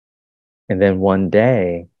 And then one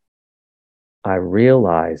day, I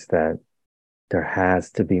realized that there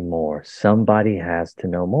has to be more. Somebody has to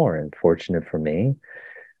know more. And fortunate for me,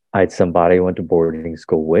 I had somebody I went to boarding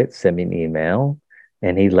school with send me an email,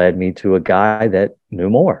 and he led me to a guy that knew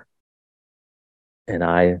more. And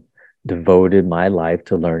I devoted my life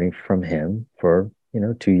to learning from him for,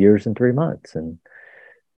 2 years and 3 months. And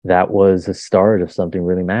that was the start of something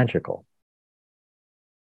really magical.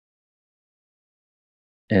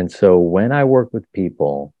 And so when I work with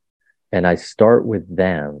people and I start with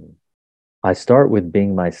them, I start with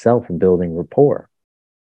being myself and building rapport,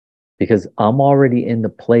 because I'm already in the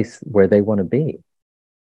place where they want to be,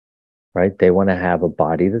 right? They want to have a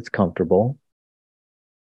body that's comfortable.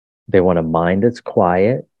 They want a mind that's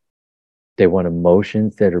quiet. They want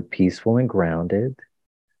emotions that are peaceful and grounded.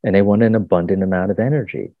 And they want an abundant amount of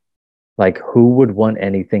energy. Like, who would want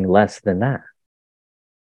anything less than that?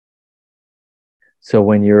 So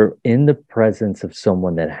when you're in the presence of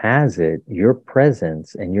someone that has it, your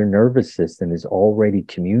presence and your nervous system is already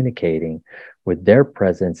communicating with their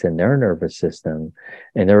presence and their nervous system.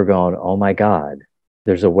 And they're going, oh my God,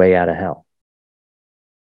 there's a way out of hell.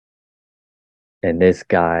 And this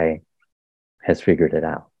guy has figured it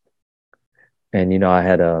out. And, I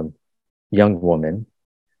had a young woman,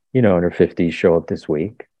 in her 50s show up this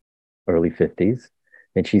week, early 50s.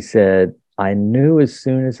 And she said, I knew as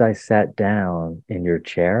soon as I sat down in your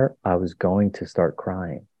chair, I was going to start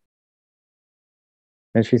crying.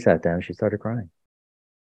 And she sat down, she started crying.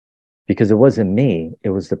 Because it wasn't me, it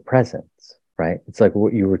was the presence, right? It's like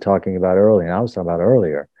what you were talking about earlier, and I was talking about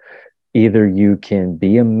earlier. Either you can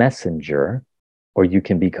be a messenger or you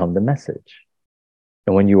can become the message.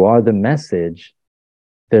 And when you are the message,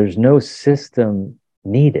 there's no system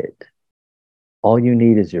needed. All you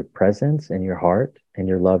need is your presence and your heart and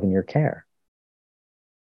your love and your care.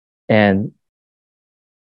 And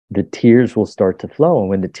the tears will start to flow. And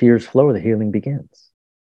when the tears flow, the healing begins,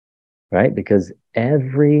 right? Because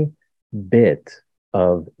every bit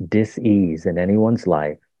of dis-ease in anyone's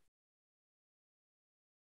life,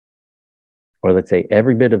 or let's say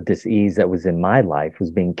every bit of dis-ease that was in my life, was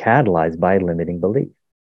being catalyzed by a limiting belief.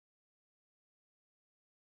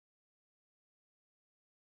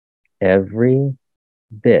 Every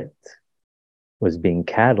bit was being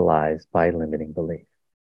catalyzed by a limiting belief.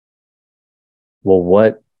 Well,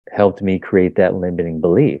 what helped me create that limiting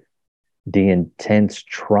belief? The intense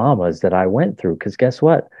traumas that I went through. Because guess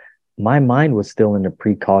what? My mind was still in a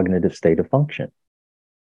precognitive state of function.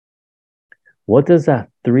 What does a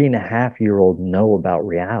 3.5-year-old know about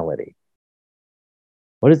reality?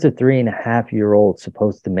 What is a 3.5-year-old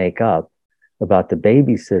supposed to make up about the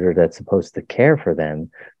babysitter that's supposed to care for them,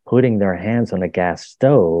 putting their hands on a gas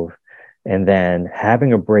stove, and then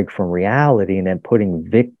having a break from reality and then putting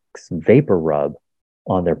Vicks vapor rub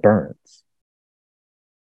on their burns?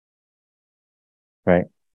 Right?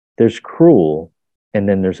 There's cruel, and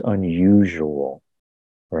then there's unusual,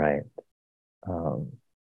 right?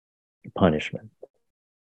 Punishment.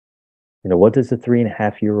 What does a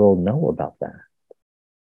 3.5-year-old know about that?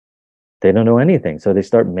 They don't know anything. So they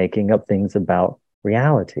start making up things about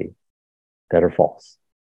reality that are false.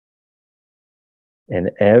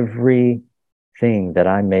 And everything that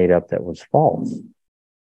I made up that was false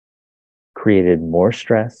created more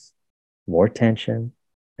stress, more tension,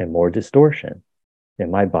 and more distortion in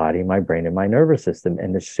my body, my brain, and my nervous system.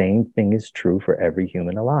 And the same thing is true for every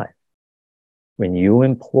human alive. When we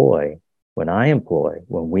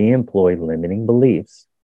employ limiting beliefs,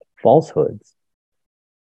 falsehoods,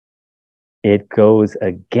 it goes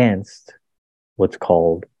against what's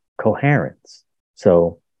called coherence.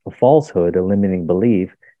 So A falsehood, a limiting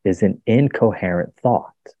belief, is an incoherent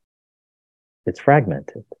thought. It's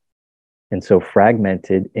fragmented. And so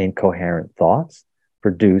fragmented, incoherent thoughts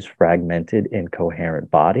produce fragmented, incoherent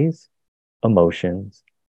bodies, emotions,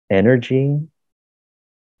 energy,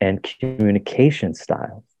 and communication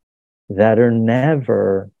styles that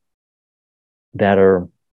are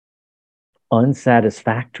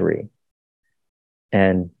unsatisfactory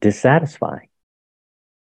and dissatisfying.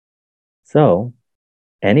 So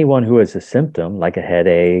anyone who has a symptom like a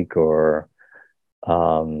headache or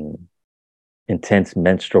intense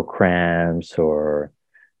menstrual cramps or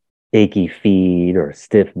achy feet or a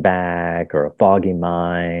stiff back or a foggy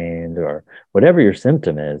mind or whatever your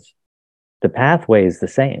symptom is, the pathway is the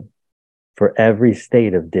same for every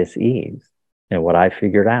state of dis-ease. And what I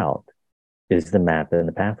figured out is the map and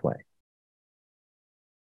the pathway.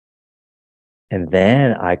 And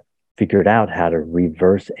then I figured out how to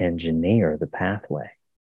reverse engineer the pathway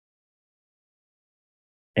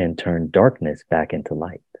and turn darkness back into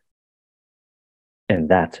light. And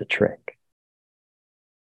that's a trick.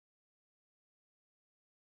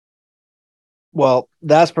 Well,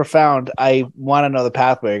 that's profound. I want to know the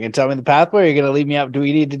pathway. You're going to tell me the pathway, or you're going to leave me up? Do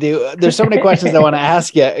we need to do? There's so many questions I want to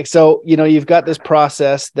ask you. So, you've got this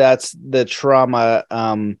process that's the trauma.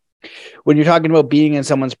 When you're talking about being in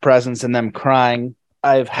someone's presence and them crying,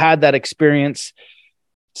 I've had that experience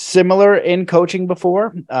similar in coaching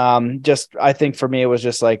before. I think for me, it was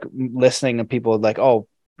just like listening to people like, oh,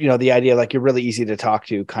 the idea like you're really easy to talk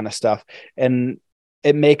to kind of stuff. And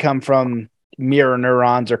it may come from mirror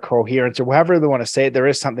neurons or coherence or however they want to say it. There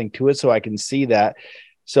is something to it. So I can see that.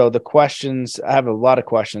 So the questions, I have a lot of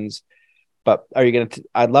questions, but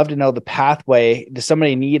I'd love to know the pathway. Does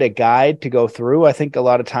somebody need a guide to go through? I think a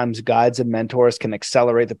lot of times guides and mentors can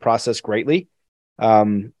accelerate the process greatly.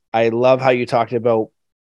 I love how you talked about,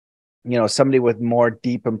 somebody with more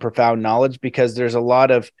deep and profound knowledge, because there's a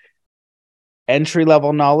lot of entry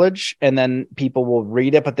level knowledge and then people will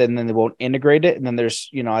read it, but then they won't integrate it. And then there's,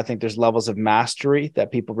 I think there's levels of mastery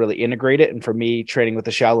that people really integrate it. And for me, training with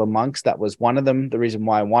the Shaolin monks, that was one of them. The reason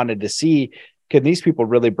why I wanted to see, can these people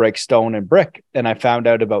really break stone and brick? And I found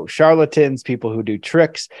out about charlatans, people who do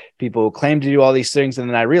tricks, people who claim to do all these things. And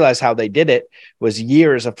then I realized how they did it was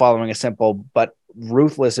years of following a simple but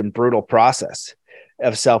ruthless and brutal process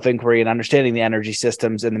of self-inquiry and understanding the energy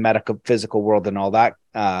systems in the medical physical world and all that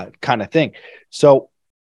kind of thing. So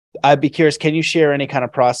I'd be curious, can you share any kind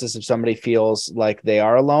of process if somebody feels like they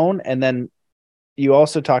are alone? And then you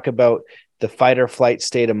also talk about the fight or flight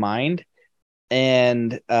state of mind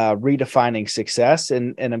and redefining success.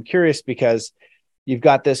 And I'm curious because you've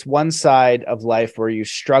got this one side of life where you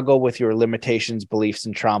struggle with your limitations, beliefs,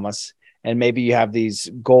 and traumas. And maybe you have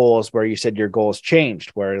these goals where you said your goals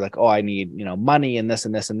changed, where you're like, oh, I need, money and this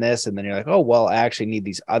and this and this. And then you're like, oh, well, I actually need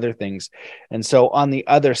these other things. And so on the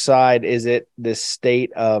other side, is it this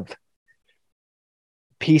state of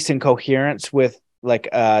peace and coherence with like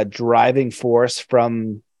a driving force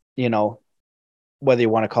from, whether you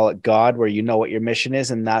want to call it God, where you know what your mission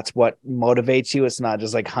is and that's what motivates you. It's not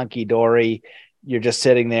just like hunky dory. You're just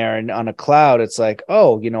sitting there and on a cloud. It's like,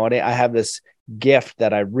 oh, you know what? I have this gift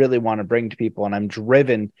that I really want to bring to people and I'm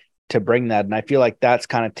driven to bring that. And I feel like that's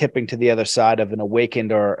kind of tipping to the other side of an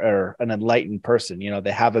awakened or an enlightened person.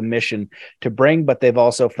 They have a mission to bring, but they've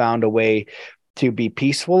also found a way to be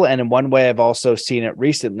peaceful. And in one way I've also seen it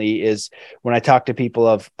recently is when I talk to people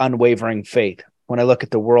of unwavering faith, when I look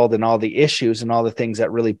at the world and all the issues and all the things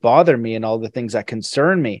that really bother me and all the things that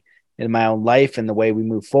concern me in my own life and the way we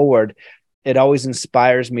move forward, it always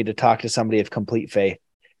inspires me to talk to somebody of complete faith.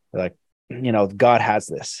 Like, God has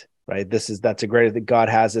this, right? That's a great that God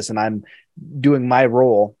has this. And I'm doing my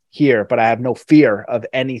role here, but I have no fear of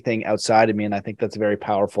anything outside of me. And I think that's a very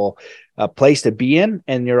powerful place to be in.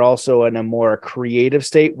 And you're also in a more creative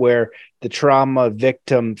state where the trauma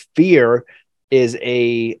victim fear is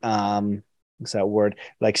a, what's that word?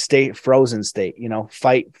 Like frozen state,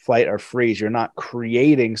 fight, flight, or freeze. You're not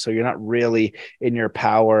creating. So you're not really in your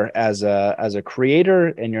power as a creator,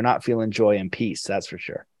 and you're not feeling joy and peace. That's for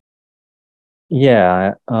sure.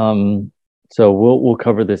 Yeah. So we'll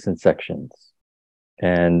cover this in sections,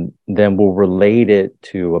 and then we'll relate it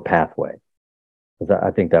to a pathway.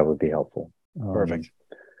 I think that would be helpful. Perfect.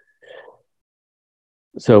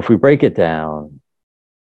 So if we break it down,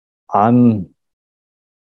 my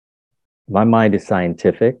mind is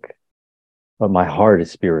scientific, but my heart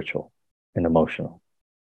is spiritual and emotional.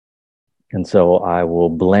 And so I will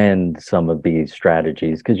blend some of these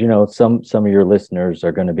strategies because, some of your listeners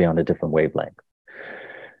are going to be on a different wavelength.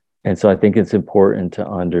 And so I think it's important to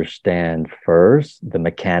understand first the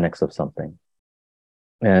mechanics of something.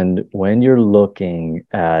 And when you're looking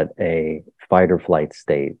at a fight or flight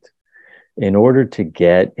state, in order to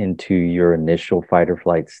get into your initial fight or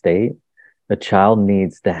flight state, a child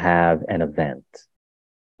needs to have an event,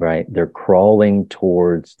 right? They're crawling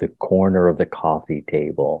towards the corner of the coffee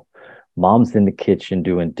table. Mom's in the kitchen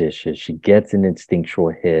doing dishes. She gets an instinctual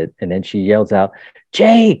hit, and then she yells out,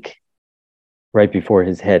 "Jake!" right before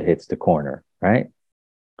his head hits the corner, right?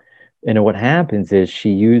 And what happens is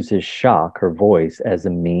she uses shock, her voice, as a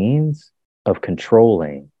means of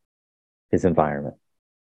controlling his environment.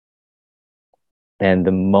 And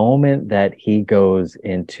the moment that he goes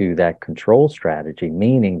into that control strategy,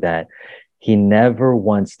 meaning that he never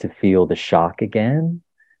wants to feel the shock again.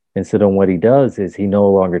 And so then what he does is he no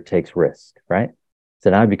longer takes risk, right? So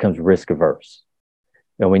now he becomes risk averse.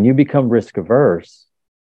 And when you become risk averse,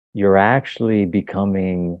 you're actually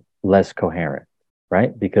becoming less coherent,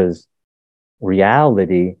 right? Because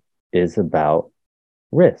reality is about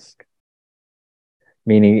risk.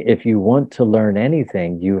 Meaning, if you want to learn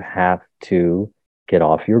anything, you have to get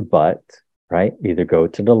off your butt, right? Either go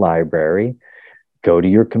to the library, go to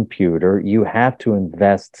your computer. You have to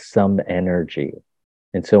invest some energy.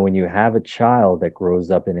 And so when you have a child that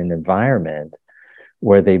grows up in an environment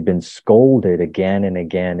where they've been scolded again and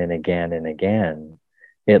again and again and again,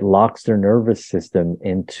 it locks their nervous system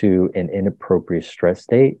into an inappropriate stress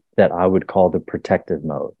state that I would call the protective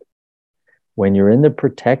mode. When you're in the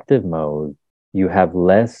protective mode, you have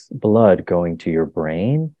less blood going to your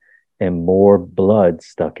brain and more blood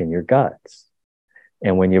stuck in your guts.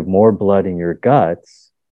 And when you have more blood in your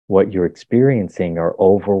guts, what you're experiencing are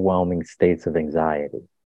overwhelming states of anxiety.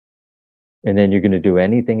 And then you're going to do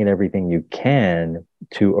anything and everything you can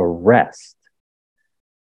to arrest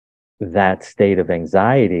that state of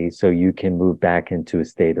anxiety so you can move back into a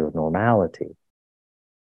state of normality.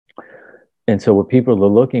 And so what people are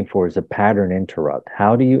looking for is a pattern interrupt.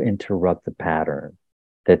 How do you interrupt the pattern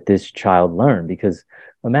that this child learned? Because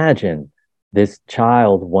imagine this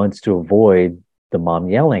child wants to avoid the mom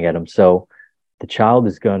yelling at him. So the child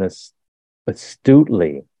is going to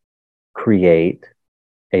astutely create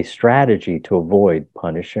a strategy to avoid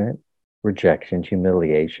punishment, rejection,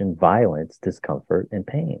 humiliation, violence, discomfort, and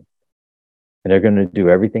pain. And they're going to do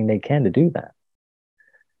everything they can to do that.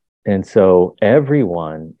 And so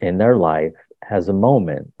everyone in their life has a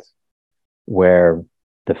moment where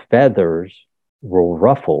the feathers were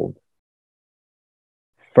ruffled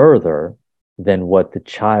further than what the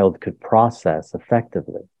child could process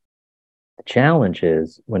effectively. The challenge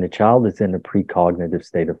is when a child is in a precognitive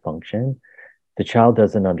state of function, the child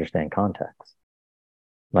doesn't understand context.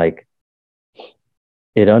 Like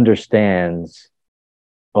it understands,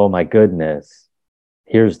 oh my goodness,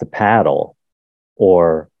 here's the paddle,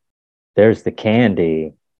 or there's the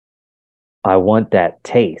candy. I want that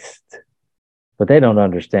taste. But they don't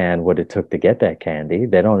understand what it took to get that candy.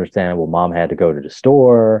 They don't understand, well, mom had to go to the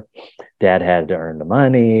store, dad had to earn the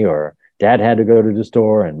money, or dad had to go to the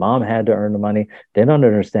store and mom had to earn the money. They don't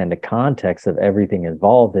understand the context of everything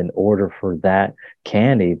involved in order for that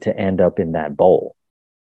candy to end up in that bowl.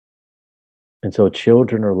 And so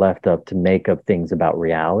children are left up to make up things about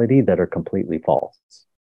reality that are completely false.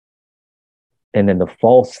 And then the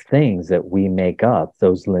false things that we make up,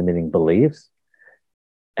 those limiting beliefs,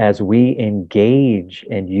 as we engage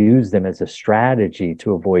and use them as a strategy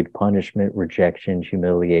to avoid punishment, rejection,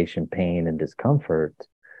 humiliation, pain, and discomfort,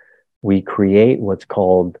 we create what's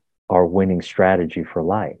called our winning strategy for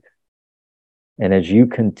life. And as you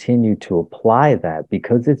continue to apply that,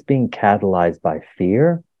 because it's being catalyzed by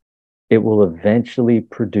fear, it will eventually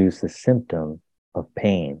produce a symptom of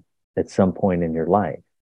pain at some point in your life.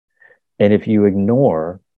 And if you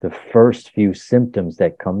ignore the first few symptoms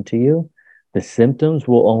that come to you, the symptoms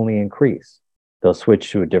will only increase. They'll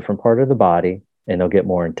switch to a different part of the body and they'll get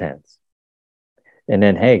more intense. And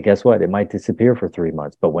then, hey, guess what? It might disappear for 3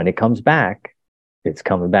 months, but when it comes back, it's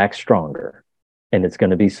coming back stronger and it's going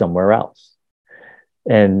to be somewhere else.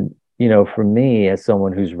 And, you know, for me, as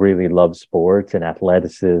someone who's really loved sports and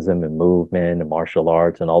athleticism and movement and martial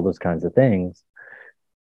arts and all those kinds of things,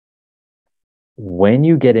 when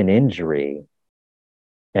you get an injury,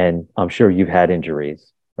 and I'm sure you've had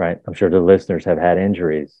injuries, right? I'm sure the listeners have had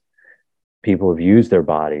injuries. People have used their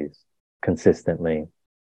bodies consistently.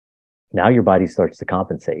 Now your body starts to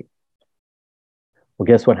compensate. Well,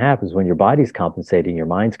 guess what happens when your body's compensating, your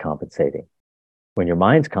mind's compensating. When your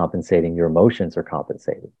mind's compensating, your emotions are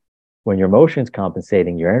compensating. When your emotions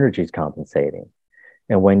compensating, your energy's compensating.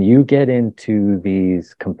 And when you get into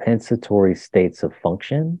these compensatory states of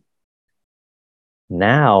function,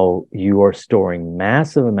 now you are storing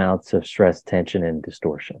massive amounts of stress, tension, and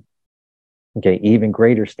distortion. Okay, even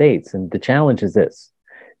greater states. And the challenge is this.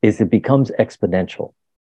 is it becomes exponential.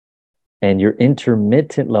 And your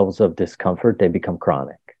intermittent levels of discomfort, they become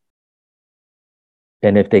chronic.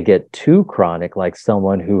 And if they get too chronic, like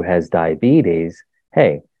someone who has diabetes,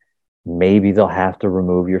 hey, maybe they'll have to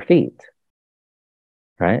remove your feet,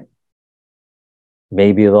 right?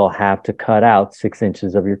 Maybe they'll have to cut out 6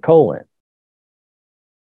 inches of your colon.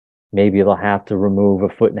 Maybe they'll have to remove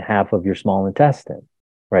 1.5 feet of your small intestine,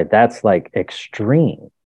 right? That's like extreme,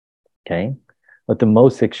 okay? But the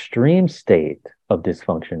most extreme state of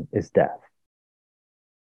dysfunction is death,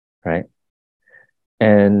 right?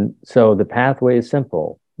 And so the pathway is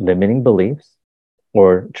simple: limiting beliefs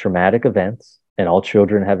or traumatic events, and all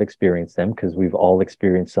children have experienced them because we've all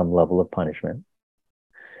experienced some level of punishment.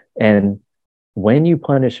 And when you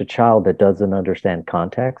punish a child that doesn't understand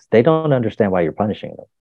context, they don't understand why you're punishing them,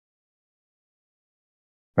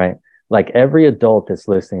 right? Like every adult that's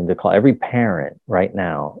listening to call, every parent right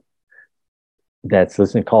now that's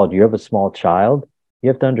listening to call, you have a small child, you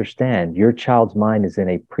have to understand your child's mind is in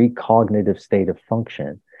a precognitive state of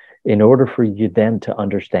function. In order for them to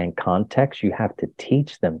understand context, you have to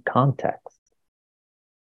teach them context,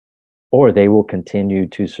 or they will continue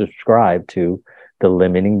to subscribe to the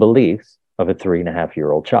limiting beliefs of a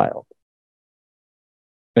 3.5-year-old child.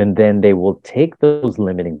 And then they will take those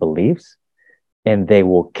limiting beliefs and they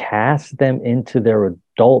will cast them into their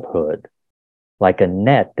adulthood like a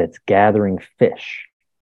net that's gathering fish.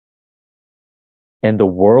 And the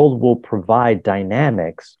world will provide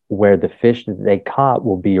dynamics where the fish that they caught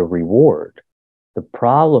will be a reward. The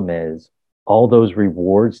problem is all those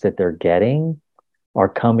rewards that they're getting are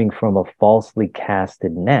coming from a falsely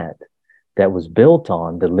casted net that was built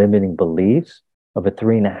on the limiting beliefs of a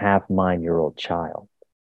 3.5-9-year-old child.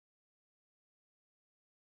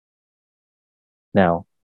 Now,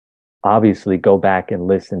 obviously, go back and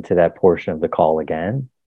listen to that portion of the call again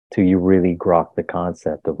till you really grok the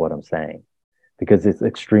concept of what I'm saying, because it's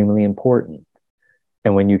extremely important.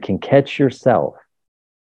 And when you can catch yourself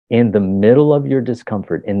in the middle of your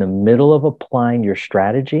discomfort, in the middle of applying your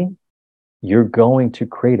strategy, you're going to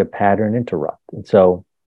create a pattern interrupt. And so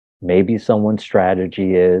maybe someone's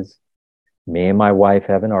strategy is, me and my wife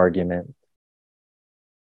have an argument.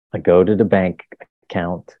 I go to the bank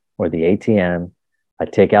account or the ATM. I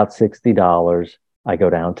take out $60. I go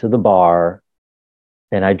down to the bar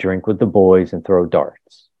and I drink with the boys and throw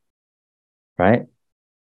darts, right?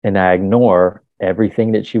 And I ignore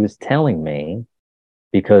everything that she was telling me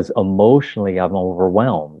because emotionally I'm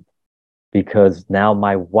overwhelmed, because now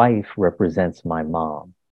my wife represents my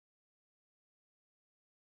mom.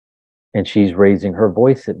 And she's raising her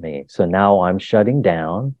voice at me. So now I'm shutting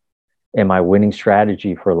down, and my winning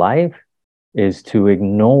strategy for life is to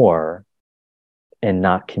ignore and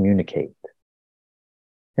not communicate.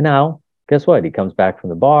 And now, guess what? He comes back from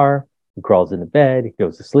the bar, he crawls into bed, he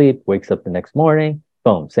goes to sleep, wakes up the next morning,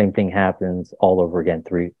 boom, same thing happens all over again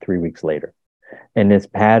three weeks later. And this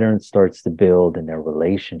pattern starts to build in their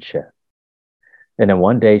relationship. And then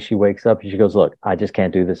one day she wakes up and she goes, look, I just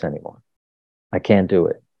can't do this anymore. I can't do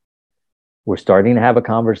it. We're starting to have a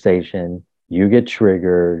conversation. You get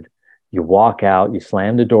triggered. You walk out, you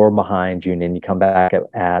slam the door behind you, and then you come back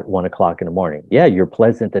at 1:00 in the morning. Yeah, you're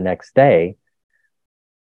pleasant the next day,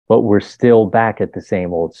 but we're still back at the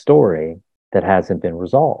same old story that hasn't been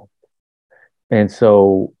resolved. And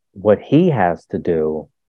so what he has to do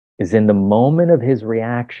is, in the moment of his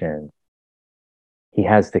reaction, he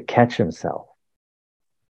has to catch himself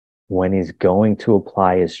when he's going to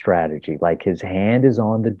apply his strategy. Like his hand is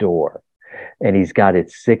on the door and he's got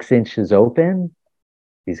it 6 inches open.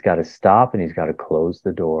 He's got to stop and he's got to close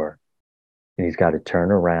the door. And he's got to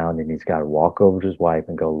turn around and he's got to walk over to his wife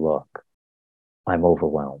and go, look, I'm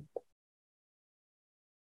overwhelmed.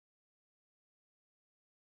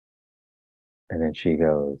 And then she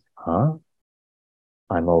goes, huh?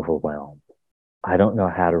 I'm overwhelmed. I don't know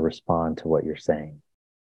how to respond to what you're saying.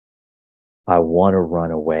 I want to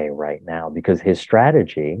run away right now, because his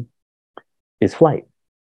strategy is flight.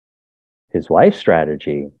 His wife's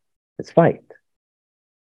strategy is fight.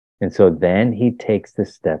 And so then he takes the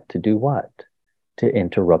step to do what? To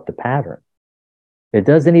interrupt the pattern. It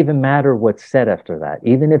doesn't even matter what's said after that.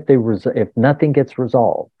 Even if nothing gets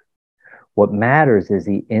resolved, what matters is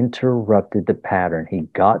he interrupted the pattern. He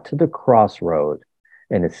got to the crossroad,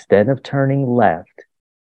 and instead of turning left,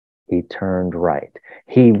 he turned right.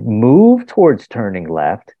 He moved towards turning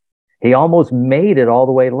left. He almost made it all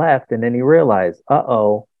the way left, and then he realized,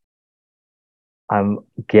 uh-oh, I'm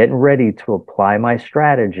getting ready to apply my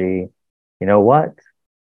strategy. You know what?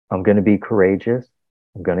 I'm going to be courageous.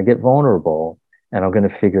 I'm going to get vulnerable, and I'm going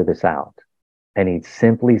to figure this out. And he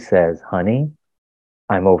simply says, honey,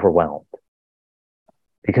 I'm overwhelmed.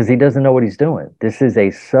 because he doesn't know what he's doing. This is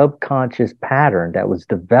a subconscious pattern that was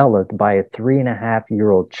developed by a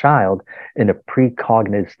 3.5-year-old child in a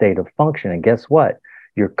precognitive state of function. And guess what?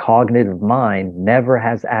 Your cognitive mind never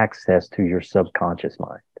has access to your subconscious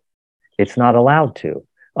mind. It's not allowed to.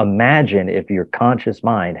 Imagine if your conscious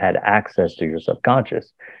mind had access to your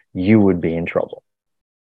subconscious, you would be in trouble.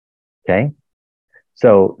 Okay?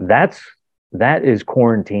 So that is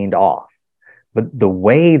quarantined off. But the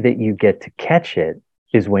way that you get to catch it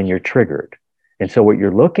is when you're triggered. And so what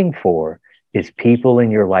you're looking for is people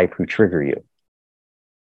in your life who trigger you,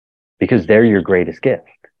 because they're your greatest gift.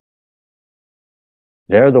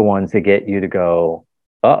 They're the ones that get you to go,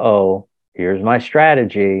 uh-oh, here's my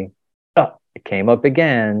strategy. Oh, it came up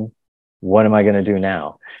again. What am I going to do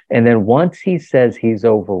now? And then once he says he's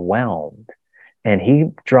overwhelmed and he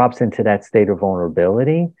drops into that state of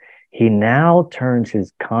vulnerability, he now turns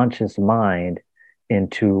his conscious mind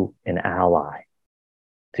into an ally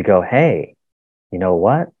to go, hey, you know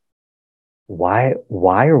what? Why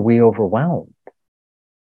are we overwhelmed?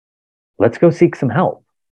 Let's go seek some help.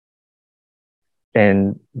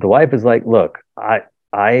 And the wife is like, look,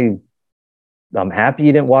 I'm happy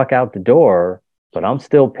you didn't walk out the door, but I'm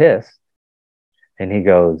still pissed. And he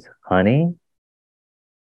goes, honey,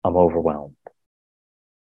 I'm overwhelmed.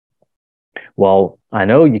 Well, I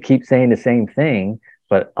know you keep saying the same thing,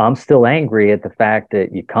 but I'm still angry at the fact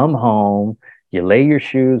that you come home, you lay your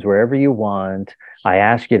shoes wherever you want. I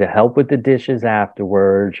ask you to help with the dishes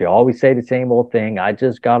afterwards. You always say the same old thing. I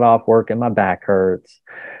just got off work and my back hurts.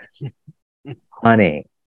 Honey,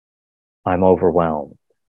 I'm overwhelmed.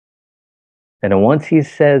 And then once he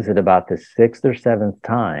says it about the 6th or 7th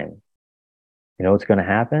time, you know what's going to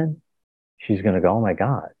happen? She's going to go, oh my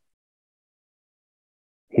God,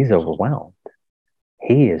 he's overwhelmed.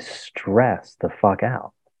 He is stressed the fuck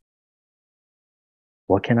out.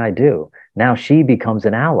 What can I do? Now she becomes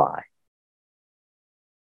an ally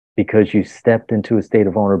because you stepped into a state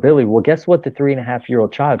of vulnerability. Well, guess what the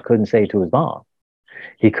 3.5-year-old child couldn't say to his mom?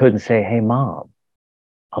 He couldn't say, hey, mom,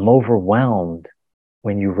 I'm overwhelmed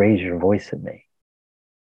when you raise your voice at me.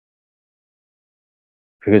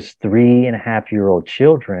 Because 3.5-year-old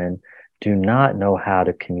children do not know how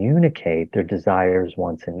to communicate their desires,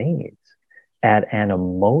 wants, and needs at an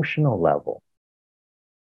emotional level.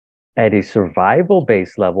 At a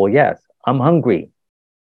survival-based level, yes, I'm hungry.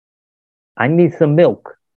 I need some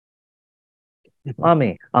milk.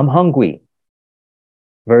 Mommy, I'm hungry.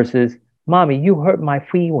 Versus, mommy, you hurt my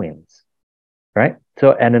feelings. Right?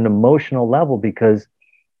 So at an emotional level, because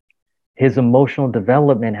his emotional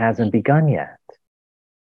development hasn't begun yet.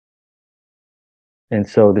 And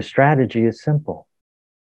so the strategy is simple.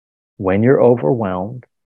 When you're overwhelmed,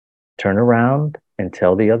 turn around and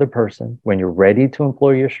tell the other person, when you're ready to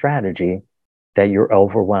employ your strategy, that you're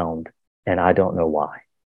overwhelmed and I don't know why.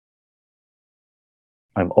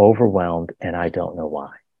 I'm overwhelmed and I don't know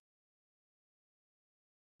why.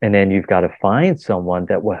 And then you've got to find someone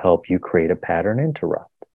that will help you create a pattern interrupt.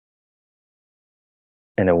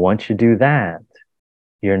 And then once you do that,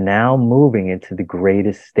 you're now moving into the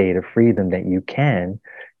greatest state of freedom that you can.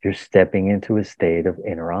 You're stepping into a state of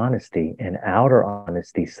inner honesty and outer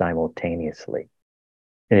honesty simultaneously.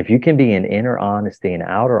 And if you can be in inner honesty and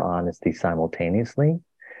outer honesty simultaneously,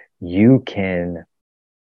 you can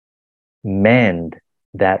mend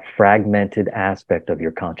that fragmented aspect of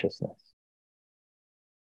your consciousness.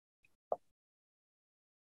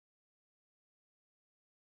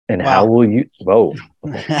 And wow. How will you? Whoa.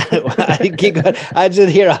 Keep going. I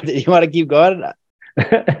just hear. You want to keep going?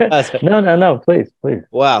 No. Please.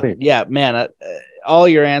 Wow. Please. Yeah, man. All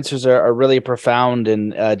your answers are really profound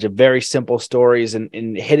and very simple stories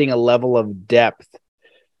and hitting a level of depth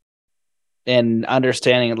and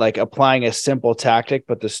understanding, like applying a simple tactic,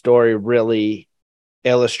 but the story really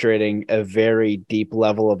illustrating a very deep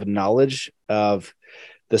level of knowledge of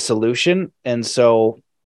the solution. And so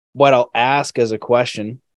what I'll ask as a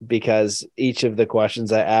question, because each of the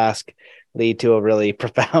questions I ask lead to a really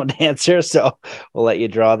profound answer. So we'll let you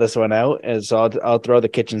draw this one out. And so I'll throw the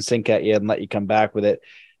kitchen sink at you and let you come back with it.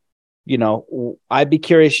 You know, I'd be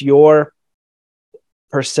curious your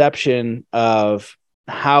perception of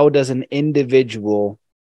how does an individual,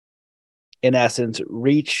 in essence,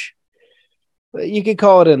 reach, you could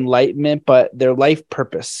call it enlightenment, but their life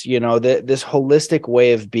purpose, you know, this holistic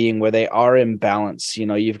way of being where they are in balance. You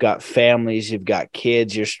know, you've got families, you've got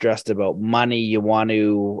kids, you're stressed about money, you want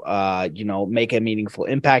to, make a meaningful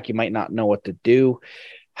impact. You might not know what to do.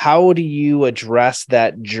 how do you address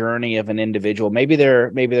that journey of an individual? Maybe they're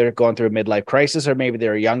going through a midlife crisis, or maybe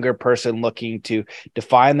they're a younger person looking to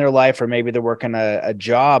define their life, or maybe they're working a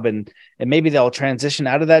job and maybe they'll transition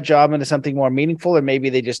out of that job into something more meaningful, or maybe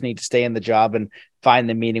they just need to stay in the job and find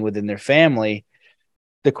the meaning within their family.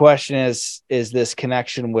 The question is this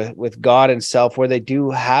connection with God and self, where they do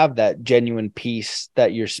have that genuine peace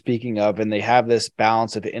that you're speaking of, and they have this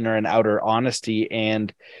balance of inner and outer honesty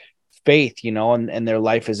and faith, and their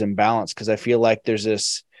life is in balance. Because I feel like there's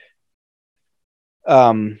this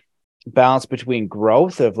balance between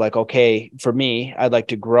growth of like, okay, for me, I'd like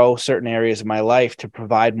to grow certain areas of my life to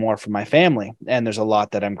provide more for my family. And there's a lot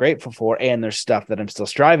that I'm grateful for. And there's stuff that I'm still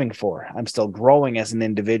striving for. I'm still growing as an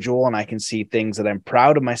individual, and I can see things that I'm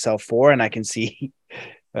proud of myself for. And I can see,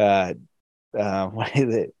 what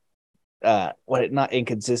is it? Not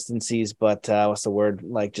inconsistencies, but what's the word?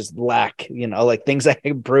 Like just lack, like things I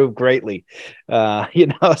improve greatly.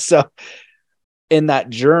 So in that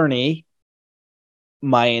journey,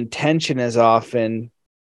 my intention is often,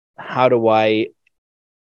 how do I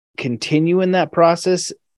continue in that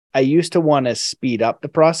process? I used to want to speed up the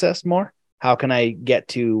process more. How can I get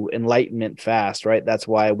to enlightenment fast, right? That's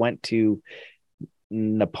why I went to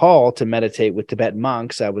Nepal to meditate with Tibetan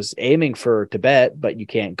monks. I was aiming for Tibet, but you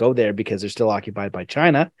can't go there because they're still occupied by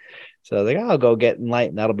China. So I was like, I'll go get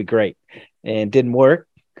enlightened. That'll be great. And it didn't work.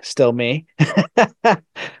 Still me. But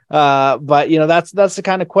that's the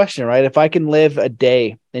kind of question, right? If I can live a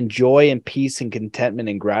day in joy and peace and contentment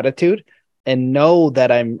and gratitude, and know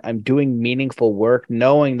that I'm doing meaningful work,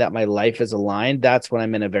 knowing that my life is aligned, that's when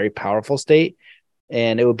I'm in a very powerful state.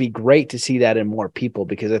 And it would be great to see that in more people,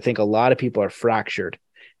 because I think a lot of people are fractured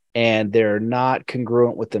and they're not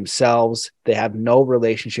congruent with themselves. They have no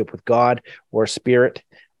relationship with God or spirit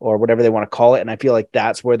or whatever they want to call it. And I feel like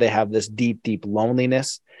that's where they have this deep, deep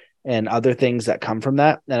loneliness and other things that come from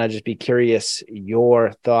that. And I'd just be curious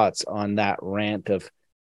your thoughts on that rant of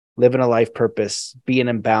living a life purpose, being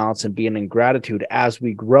in balance and being in gratitude as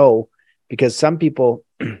we grow. Because some people,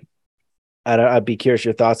 I'd be curious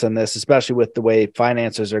your thoughts on this, especially with the way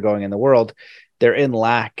finances are going in the world. They're in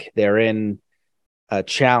lack, they're in a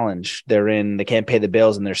challenge, they can't pay the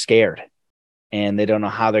bills, and they're scared, and they don't know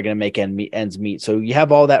how they're going to make ends meet. So you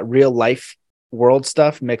have all that real life world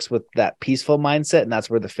stuff mixed with that peaceful mindset, and that's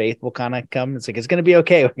where the faith will kind of come. It's like, it's going to be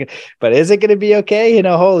okay, but is it going to be okay?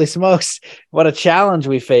 Holy smokes, what a challenge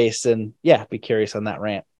we face. And yeah, be curious on that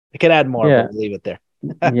rant. I could add more, but we'll leave it there.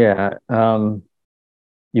 Yeah.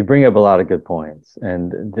 You bring up a lot of good points,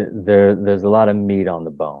 and there's a lot of meat on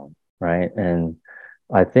the bone, right? And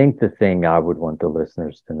I think the thing I would want the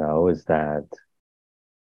listeners to know is that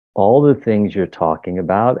all the things you're talking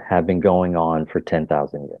about have been going on for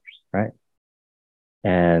 10,000 years, right?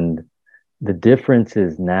 And the difference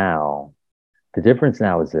now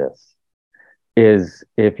is this, is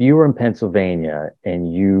if you were in Pennsylvania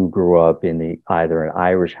and you grew up in either an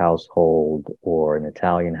Irish household or an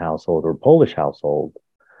Italian household or Polish household,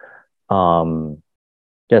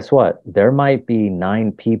 guess what? There might be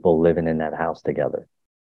 9 people living in that house together,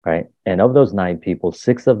 right? And of those 9 people,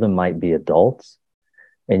 6 of them might be adults,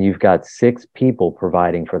 and you've got 6 people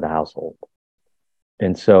providing for the household.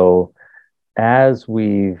 And so as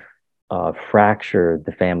we've fractured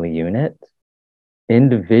the family unit,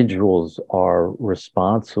 individuals are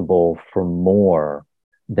responsible for more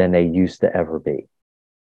than they used to ever be.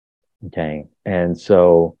 Okay. And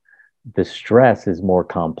so the stress is more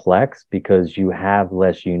complex because you have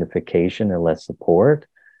less unification and less support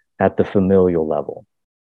at the familial level.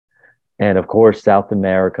 And of course, South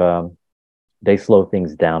America, they slow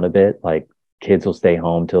things down a bit. Like kids will stay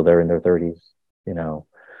home till they're in their 30s,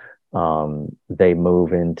 they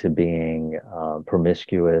move into being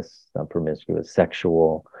promiscuous,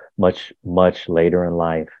 sexual, much, much later in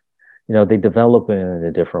life. They develop in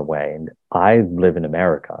a different way. And I live in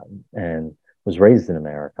America and was raised in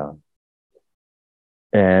America.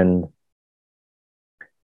 And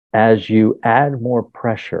as you add more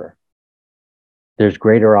pressure, there's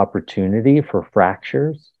greater opportunity for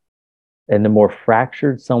fractures. And the more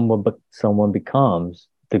fractured someone becomes,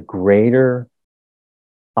 the greater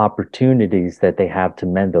opportunities that they have to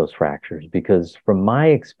mend those fractures. Because from my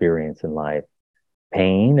experience in life,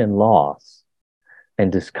 pain and loss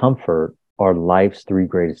and discomfort are life's 3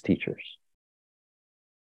 greatest teachers.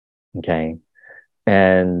 Okay.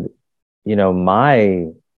 And, my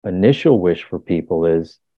initial wish for people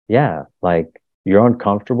is, yeah, like you're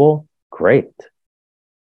uncomfortable. Great.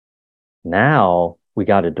 Now we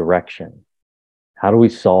got a direction. How do we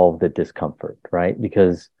solve the discomfort, right?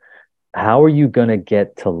 Because how are you going to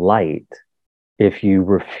get to light if you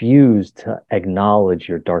refuse to acknowledge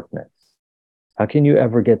your darkness? How can you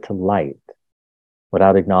ever get to light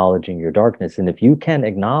without acknowledging your darkness? And if you can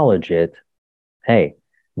acknowledge it, hey,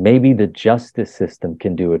 maybe the justice system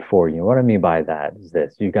can do it for you. What I mean by that is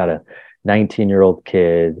this: you got a 19-year-old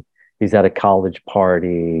kid, he's at a college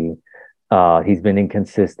party, he's been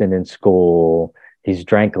inconsistent in school, he's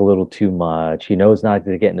drank a little too much, he knows not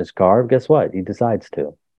to get in his car. Guess what? He decides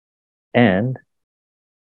to, and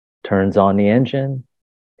turns on the engine,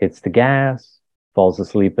 hits the gas, falls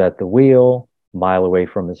asleep at the wheel, a mile away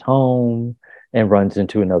from his home, and runs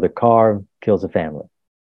into another car, kills a family.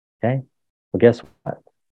 Okay? Well, guess what?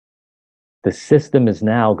 The system is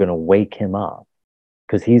now going to wake him up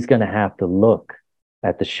because he's going to have to look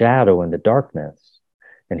at the shadow and the darkness.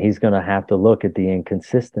 And he's going to have to look at the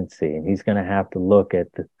inconsistency. And he's going to have to look at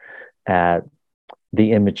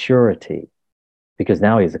the immaturity, because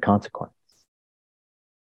now he has a consequence.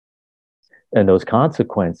 And those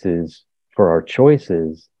consequences for our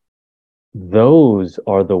choices, those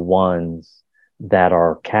are the ones that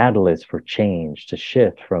are catalysts for change, to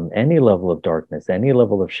shift from any level of darkness, any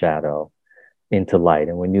level of shadow, into light.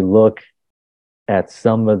 And when you look at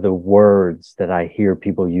some of the words that I hear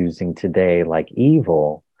people using today, like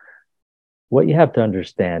evil, what you have to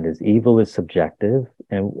understand is evil is subjective.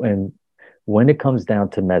 And when it comes down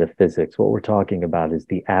to metaphysics, what we're talking about is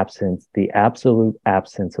the absolute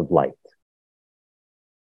absence of light.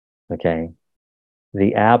 Okay?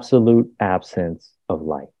 The absolute absence of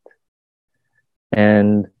light.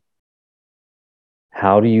 And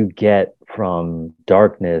how do you get from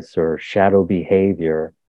darkness or shadow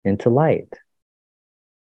behavior into light?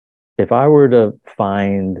 If I were to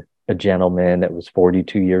find a gentleman that was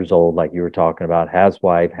 42 years old, like you were talking about, has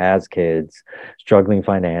wife, has kids, struggling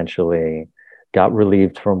financially, got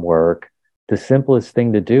relieved from work, the simplest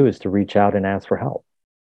thing to do is to reach out and ask for help,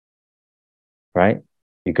 right?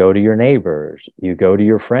 You go to your neighbors, you go to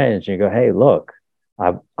your friends, and you go, hey, look,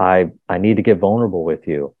 I need to get vulnerable with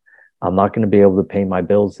you. I'm not going to be able to pay my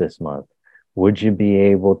bills this month. Would you be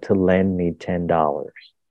able to lend me $10?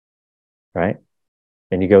 Right?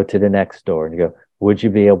 And you go to the next door and you go, would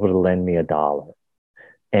you be able to lend me $1?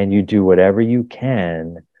 And you do whatever you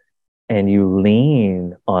can, and you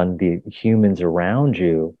lean on the humans around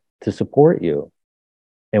you to support you.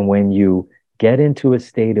 And when you get into a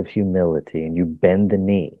state of humility and you bend the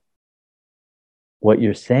knee, what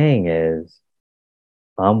you're saying is,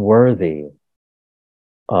 I'm worthy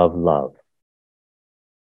of love.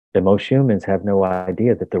 And most humans have no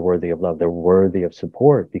idea that they're worthy of love. They're worthy of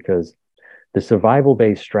support, because the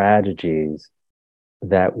survival-based strategies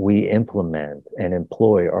that we implement and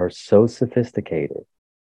employ are so sophisticated,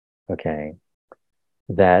 okay,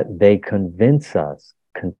 that they convince us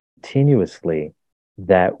continuously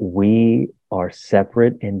that we are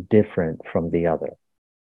separate and different from the other.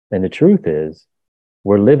 And the truth is,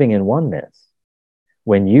 we're living in oneness.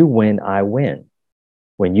 When you win, I win.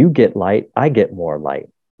 When you get light, I get more light.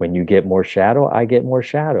 When you get more shadow, I get more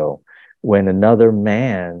shadow. When another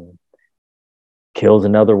man kills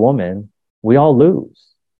another woman, we all lose,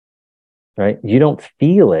 right? You don't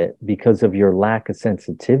feel it because of your lack of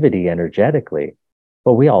sensitivity energetically,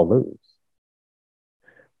 but we all lose.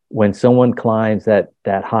 When someone climbs that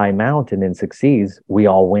high mountain and succeeds, we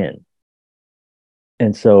all win.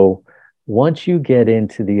 And so once you get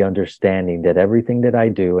into the understanding that everything that I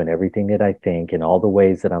do and everything that I think and all the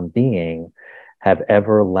ways that I'm being have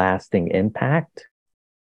everlasting impact,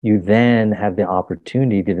 you then have the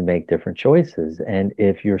opportunity to make different choices. And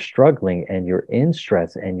if you're struggling and you're in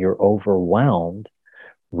stress and you're overwhelmed,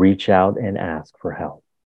 reach out and ask for help.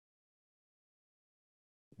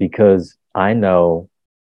 Because I know,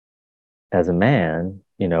 as a man,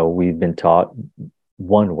 we've been taught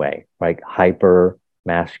one way, like hyper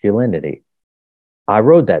masculinity. I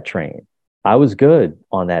rode that train. I was good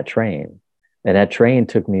on that train. And that train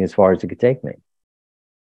took me as far as it could take me.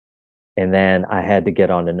 And then I had to get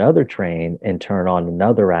on another train and turn on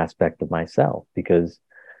another aspect of myself, because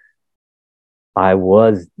I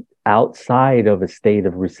was outside of a state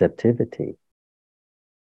of receptivity.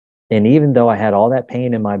 And even though I had all that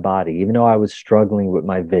pain in my body, even though I was struggling with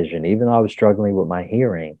my vision, even though I was struggling with my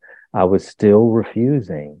hearing, I was still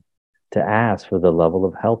refusing to ask for the level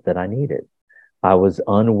of help that I needed. I was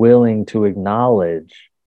unwilling to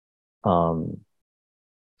acknowledge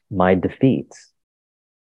my defeats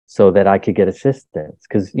so that I could get assistance.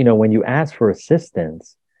 Because, when you ask for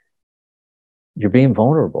assistance, you're being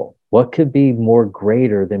vulnerable. What could be more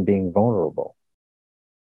greater than being vulnerable?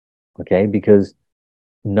 Okay, because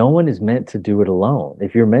No one is meant to do it alone.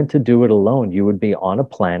 If you're meant to do it alone, you would be on a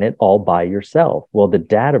planet all by yourself. Well, the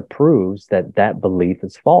data proves that that belief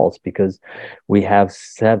is false because we have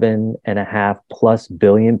 7.5+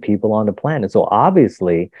 billion people on the planet. So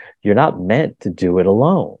obviously, you're not meant to do it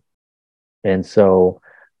alone. And so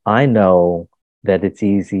I know that it's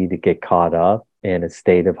easy to get caught up in a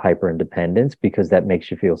state of hyper independence because that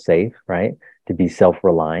makes you feel safe, right? To be self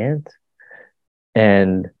reliant.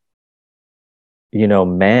 And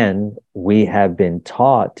men, we have been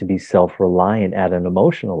taught to be self reliant at an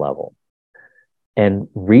emotional level. And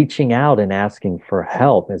reaching out and asking for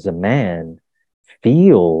help as a man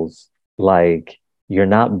feels like you're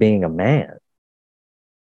not being a man.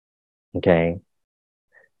 Okay.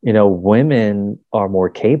 Women are more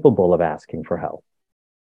capable of asking for help,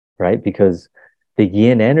 right? Because the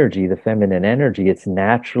yin energy, the feminine energy, it's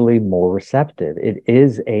naturally more receptive. It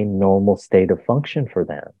is a normal state of function for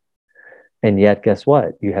them. And yet, guess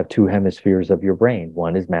what? You have two hemispheres of your brain.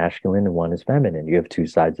 One is masculine and one is feminine. You have two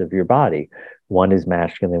sides of your body. One is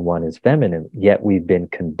masculine, one is feminine. Yet we've been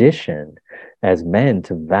conditioned as men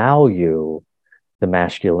to value the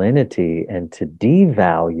masculinity and to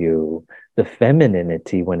devalue the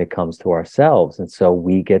femininity when it comes to ourselves. And so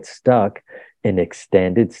we get stuck in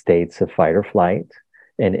extended states of fight or flight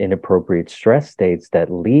and inappropriate stress states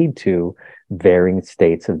that lead to varying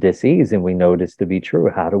states of dis-ease. And we know this to be true.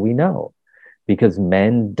 How do we know? Because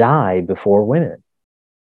men die before women.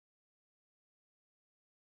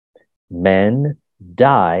 Men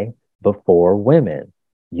die before women.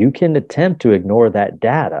 You can attempt to ignore that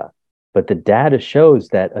data, but the data shows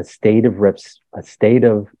that a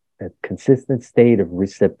consistent state of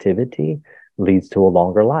receptivity leads to a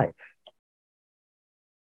longer life.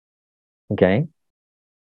 Okay.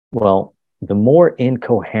 Well, the more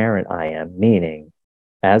incoherent I am, meaning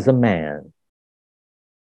as a man,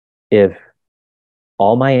 if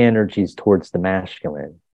all my energy is towards the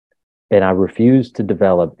masculine and I refuse to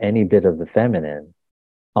develop any bit of the feminine,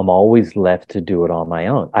 I'm always left to do it on my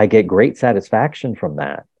own. I get great satisfaction from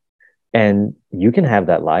that. And you can have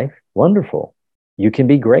that life. Wonderful. You can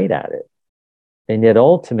be great at it. And yet,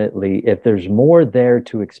 ultimately, if there's more there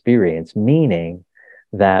to experience, meaning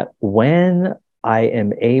that when I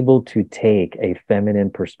am able to take a feminine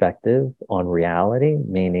perspective on reality,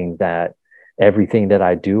 meaning that everything that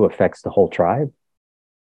I do affects the whole tribe,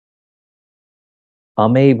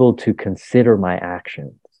 I'm able to consider my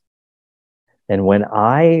actions. And when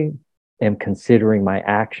I am considering my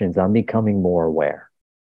actions, I'm becoming more aware.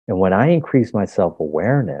 And when I increase my self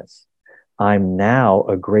awareness, I'm now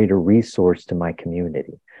a greater resource to my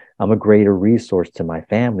community. I'm a greater resource to my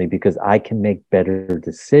family because I can make better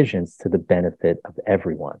decisions to the benefit of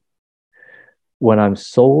everyone. When I'm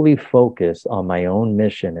solely focused on my own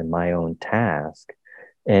mission and my own task,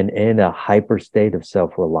 and in a hyper state of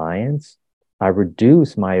self reliance, I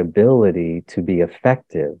reduce my ability to be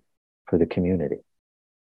effective for the community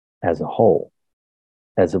as a whole,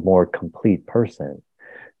 as a more complete person.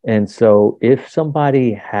 And so if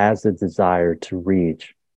somebody has a desire to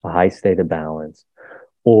reach a high state of balance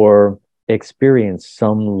or experience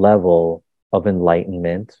some level of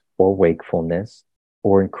enlightenment or wakefulness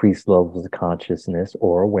or increased levels of consciousness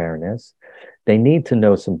or awareness, they need to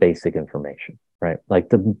know some basic information, right? Like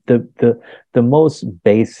the most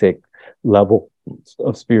basic level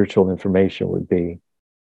of spiritual information would be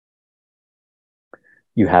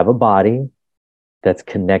you have a body that's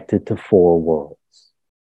connected to 4 worlds.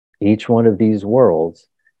 Each one of these worlds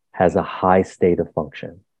has a high state of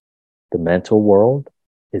function. The mental world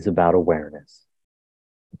is about awareness,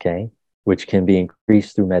 okay, which can be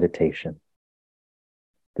increased through meditation.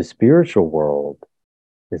 The spiritual world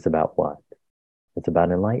is about what? It's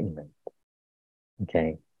about enlightenment,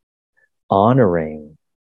 okay, honoring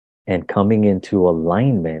and coming into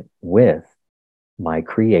alignment with my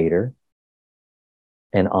creator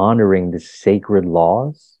and honoring the sacred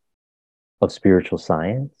laws of spiritual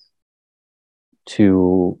science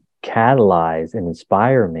to catalyze and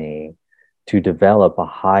inspire me to develop a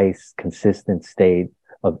high, consistent state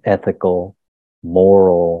of ethical,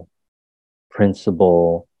 moral,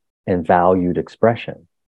 principle, and valued expression.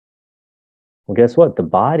 Well, guess what? The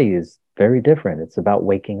body is very different. It's about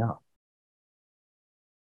waking up.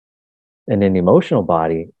 And in the emotional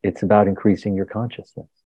body, it's about increasing your consciousness,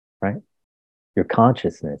 right? Your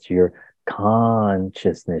consciousness, your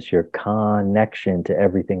connection to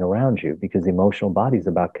everything around you, because the emotional body is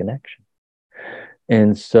about connection.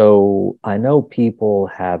 And so I know people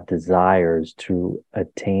have desires to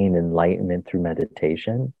attain enlightenment through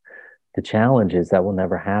meditation. The challenge is that will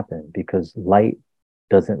never happen because light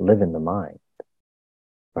doesn't live in the mind,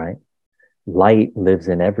 right? Light lives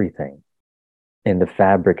in everything. in the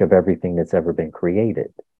fabric of everything that's ever been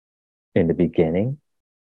created. In the beginning,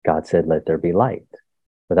 God said, let there be light.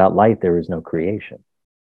 Without light, there is no creation.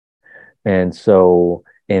 And so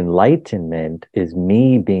enlightenment is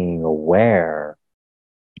me being aware,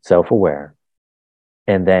 self-aware,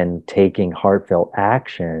 and then taking heartfelt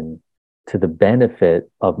action to the benefit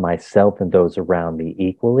of myself and those around me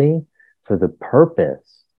equally for the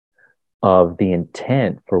purpose of the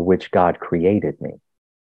intent for which God created me.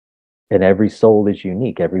 And every soul is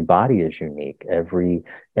unique, every body is unique, every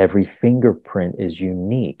fingerprint is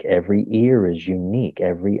unique, every ear is unique,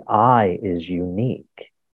 every eye is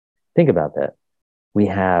unique. Think about that. We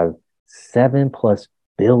have 7+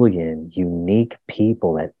 billion unique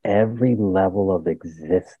people at every level of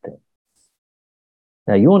existence.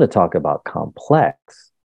 Now, you want to talk about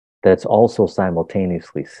complex, that's also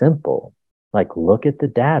simultaneously simple. Like, look at the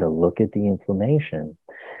data, look at the information,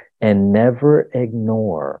 and never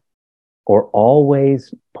ignore or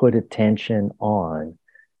always put attention on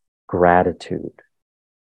gratitude.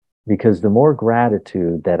 Because the more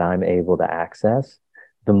gratitude that I'm able to access,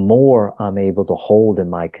 the more I'm able to hold in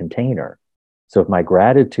my container. So if my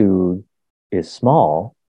gratitude is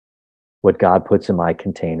small, what God puts in my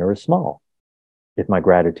container is small. If my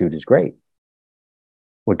gratitude is great,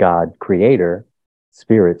 what God, creator,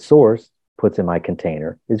 spirit, source, puts in my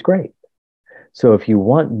container is great. So if you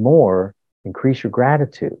want more, increase your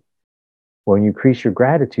gratitude. When you increase your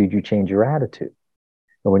gratitude, you change your attitude.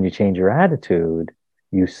 And when you change your attitude,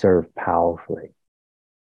 you serve powerfully.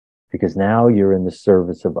 Because now you're in the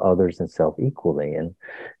service of others and self equally. And,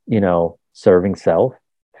 serving self,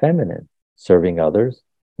 feminine. Serving others,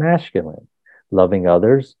 masculine. Loving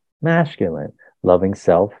others, masculine. Loving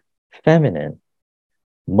self, feminine.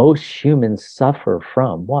 Most humans suffer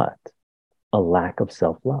from what? A lack of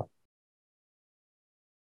self-love.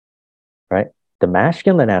 Right? The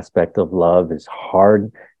masculine aspect of love is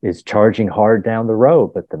hard, is charging hard down the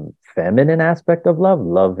road, but the feminine aspect of love,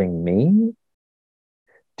 loving me,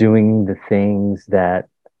 doing the things that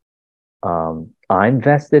I'm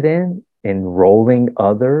vested in, enrolling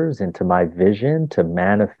others into my vision to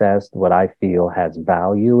manifest what I feel has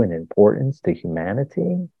value and importance to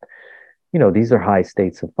humanity. These are high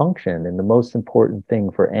states of function. And the most important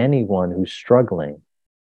thing for anyone who's struggling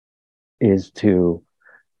is to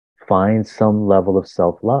find some level of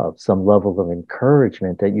self-love, some level of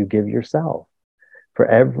encouragement that you give yourself. For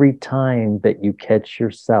every time that you catch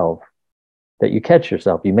yourself,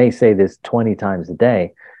 you may say this 20 times a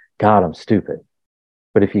day, God, I'm stupid.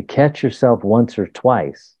 But if you catch yourself once or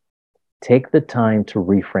twice, take the time to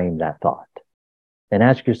reframe that thought and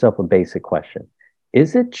ask yourself a basic question.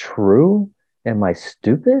 Is it true? Am I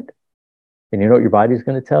stupid? And you know what your body's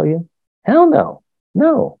going to tell you? Hell no.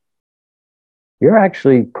 No. You're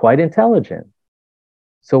actually quite intelligent.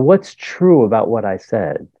 So what's true about what I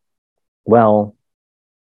said? Well,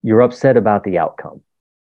 you're upset about the outcome.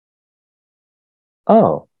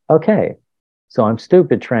 Oh, okay. So I'm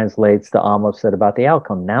stupid translates to I'm upset about the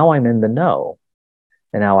outcome. Now I'm in the know.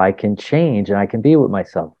 And now I can change and I can be with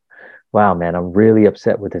myself. Wow, man, I'm really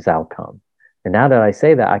upset with this outcome. And now that I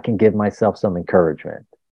say that, I can give myself some encouragement.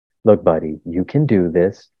 Look, buddy, you can do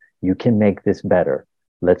this. You can make this better.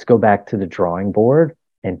 Let's go back to the drawing board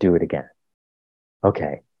and do it again.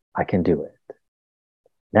 Okay, I can do it.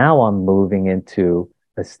 Now I'm moving into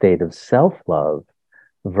a state of self-love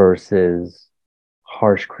versus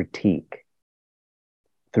harsh critique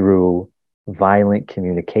through violent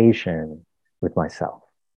communication with myself.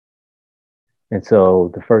 And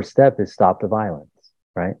so the first step is stop the violence,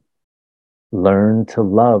 right? Learn to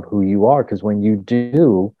love who you are. Because when you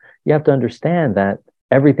do, you have to understand that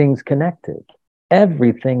everything's connected.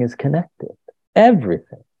 Everything is connected.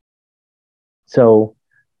 Everything. So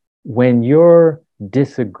when you're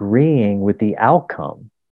disagreeing with the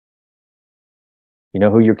outcome, you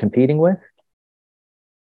know who you're competing with?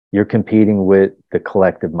 You're competing with the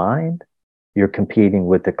collective mind. You're competing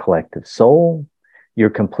with the collective soul. You're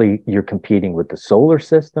competing with the solar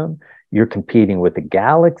system. You're competing with the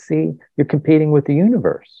galaxy. You're competing with the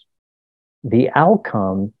universe. The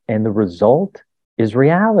outcome and the result is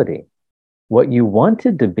reality. What you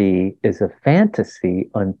wanted to be is a fantasy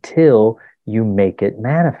until you make it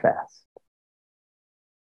manifest.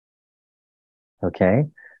 Okay?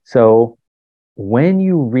 So when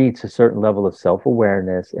you reach a certain level of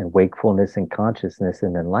self-awareness and wakefulness and consciousness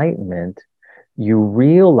and enlightenment, you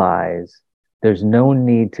realize there's no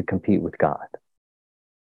need to compete with God.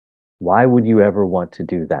 Why would you ever want to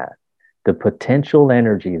do that? The potential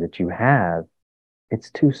energy that you have,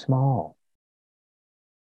 it's too small.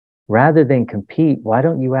 Rather than compete, why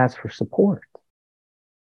don't you ask for support?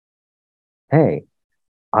 Hey,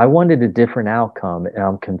 I wanted a different outcome, and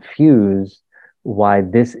I'm confused why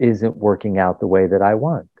this isn't working out the way that I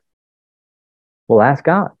want. Well, ask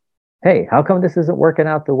God. Hey, how come this isn't working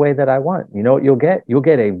out the way that I want? You know what you'll get? You'll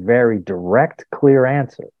get a very direct, clear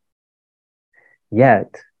answer.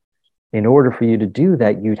 Yet, in order for you to do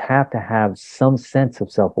that, you'd have to have some sense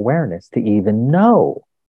of self awareness to even know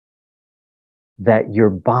that you're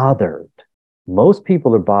bothered. Most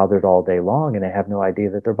people are bothered all day long and they have no idea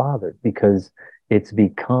that they're bothered because it's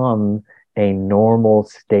become a normal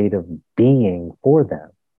state of being for them.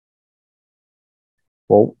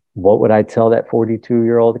 Well, what would I tell that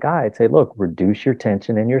 42-year-old guy? I'd say, look, reduce your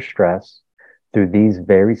tension and your stress through these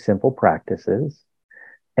very simple practices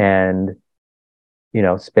and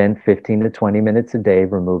spend 15 to 20 minutes a day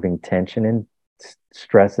removing tension and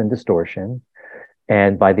stress and distortion.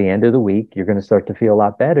 And by the end of the week, you're going to start to feel a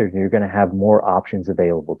lot better. You're going to have more options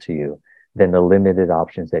available to you than the limited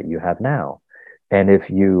options that you have now. And if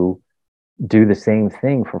you do the same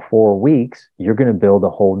thing for 4 weeks, you're going to build a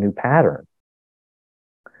whole new pattern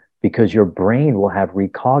because your brain will have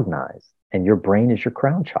recognized, and your brain is your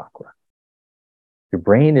crown chakra. Your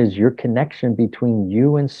brain is your connection between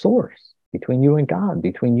you and source, between you and God,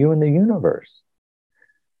 between you and the universe,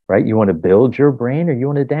 right? You want to build your brain or you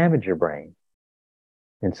want to damage your brain?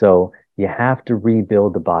 And so you have to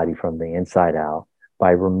rebuild the body from the inside out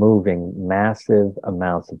by removing massive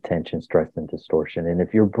amounts of tension, stress, and distortion. And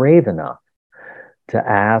if you're brave enough to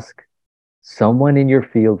ask someone in your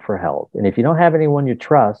field for help, and if you don't have anyone you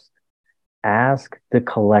trust, ask the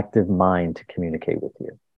collective mind to communicate with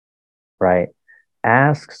you, right?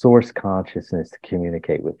 Ask source consciousness to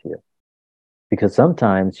communicate with you. Because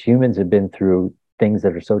sometimes humans have been through things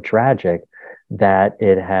that are so tragic that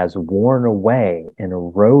it has worn away and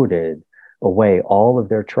eroded away all of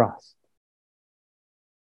their trust.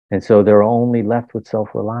 And so they're only left with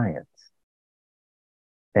self-reliance.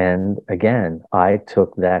 And again, I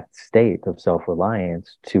took that state of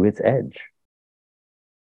self-reliance to its edge.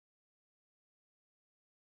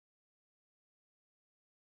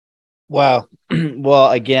 Wow.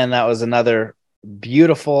 Well, again, that was another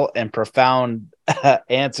beautiful and profound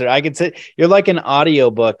answer. I could sit, you're like an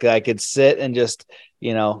audiobook that I could sit and just,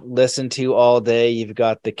 listen to all day. You've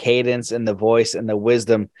got the cadence and the voice and the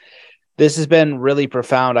wisdom. This has been really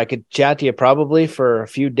profound. I could chat to you probably for a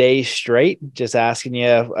few days straight, just asking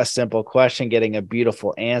you a simple question, getting a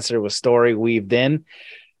beautiful answer with story weaved in.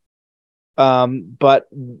 But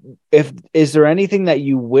is there anything that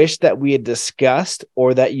you wish that we had discussed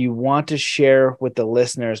or that you want to share with the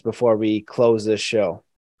listeners before we close this show?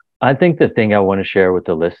 I think the thing I want to share with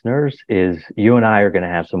the listeners is you and I are going to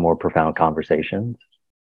have some more profound conversations.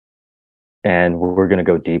 And we're going to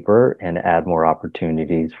go deeper and add more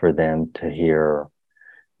opportunities for them to hear,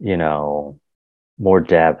 more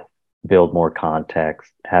depth, build more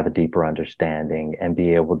context, have a deeper understanding, and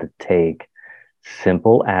be able to take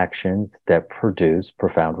simple actions that produce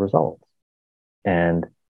profound results. And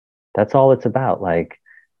that's all it's about. Like,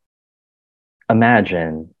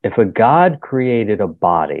 imagine if a God created a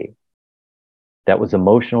body that was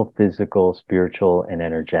emotional, physical, spiritual, and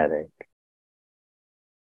energetic.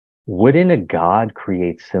 Wouldn't a God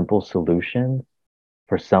create simple solutions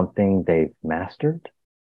for something they've mastered?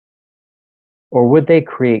 Or would they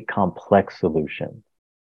create complex solutions?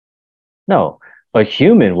 No, a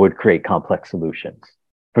human would create complex solutions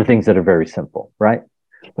for things that are very simple, right?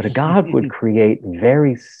 But a God would create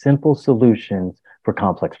very simple solutions for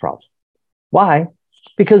complex problems. Why?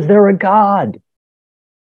 Because they're a God.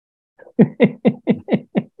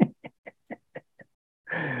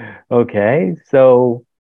 Okay, so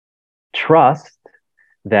trust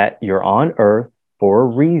that you're on earth for a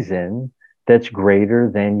reason that's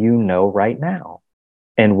greater than you know right now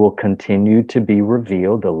and will continue to be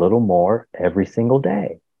revealed a little more every single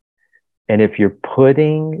day. And if you're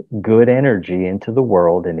putting good energy into the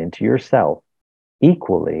world and into yourself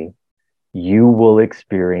equally, you will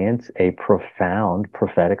experience a profound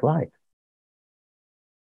prophetic life.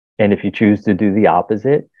 And if you choose to do the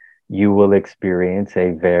opposite, you will experience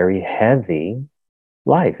a very heavy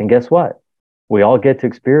life. And guess what? We all get to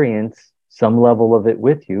experience some level of it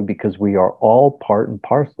with you because we are all part and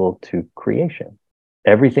parcel to creation.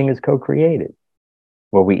 Everything is co-created.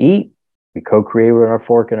 What we eat, we co-create with our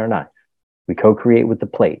fork and our knife. We co-create with the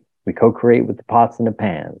plate. We co-create with the pots and the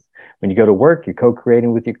pans. When you go to work, you're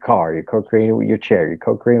co-creating with your car. You're co-creating with your chair. You're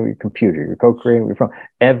co-creating with your computer. You're co-creating with your phone.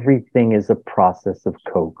 Everything is a process of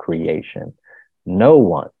co-creation. No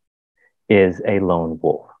one is a lone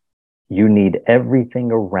wolf. You need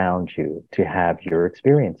everything around you to have your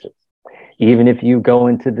experiences. Even if you go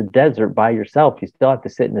into the desert by yourself, you still have to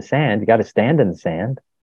sit in the sand. You got to stand in the sand,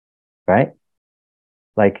 right?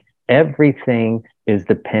 Like everything is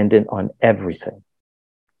dependent on everything.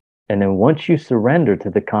 And then once you surrender to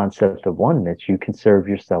the concept of oneness, you can serve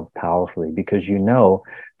yourself powerfully because you know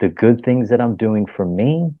the good things that I'm doing for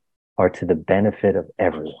me are to the benefit of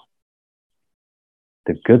everyone.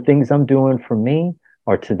 The good things I'm doing for me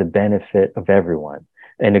are to the benefit of everyone.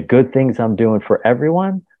 And the good things I'm doing for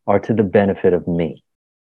everyone are to the benefit of me.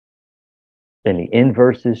 And the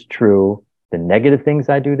inverse is true. The negative things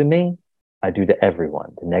I do to me, I do to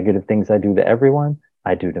everyone. The negative things I do to everyone,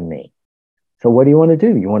 I do to me. So what do you want to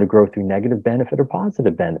do? You want to grow through negative benefit or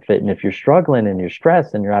positive benefit? And if you're struggling and you're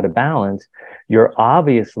stressed and you're out of balance, you're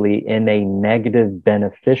obviously in a negative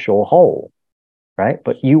beneficial hole, right?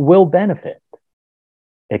 But you will benefit,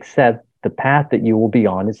 except the path that you will be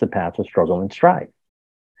on is the path of struggle and strife.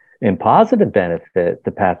 In positive benefit,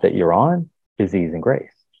 the path that you're on is ease and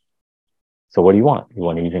grace. So what do you want? You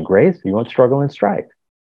want ease and grace? Or you want struggle and strife?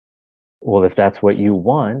 Well, if that's what you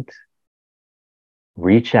want,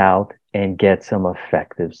 reach out and get some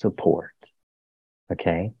effective support,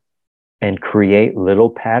 okay? And create little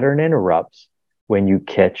pattern interrupts when you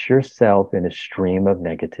catch yourself in a stream of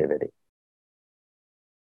negativity.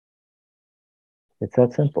 It's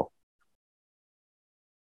that simple.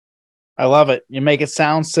 I love it. You make it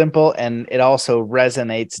sound simple, and it also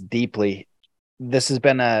resonates deeply. This has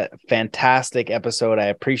been a fantastic episode. I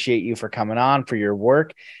appreciate you for coming on, for your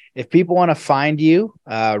work. If people want to find you,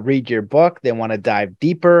 read your book, they want to dive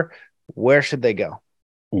deeper, where should they go?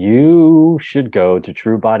 You should go to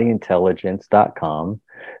truebodyintelligence.com.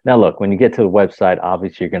 Now, look, when you get to the website,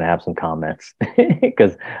 obviously you're going to have some comments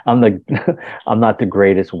because I'm not the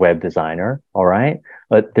greatest web designer. All right.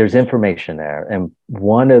 But there's information there. And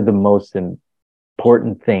one of the most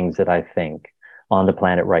important things that I think on the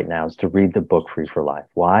planet right now is to read the book Free for Life.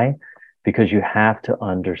 Why? Because you have to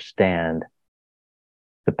understand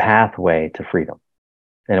the pathway to freedom.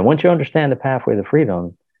 And once you understand the pathway to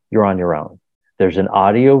freedom, you're on your own. There's an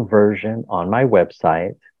audio version on my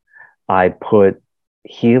website. I put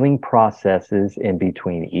healing processes in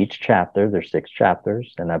between each chapter. There's 6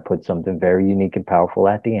 chapters, and I put something very unique and powerful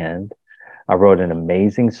at the end. I wrote an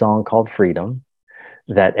amazing song called Freedom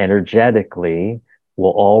that energetically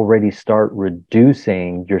will already start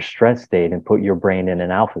reducing your stress state and put your brain in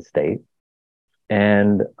an alpha state.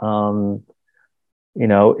 And,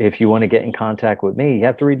 if you want to get in contact with me, you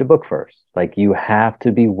have to read the book first. Like, you have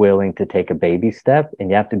to be willing to take a baby step, and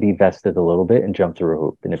you have to be vested a little bit and jump through a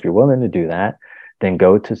hoop. And if you're willing to do that, then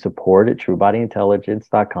go to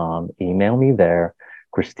support@truebodyintelligence.com, email me there.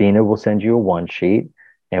 Christina will send you a one sheet,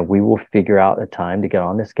 and we will figure out a time to get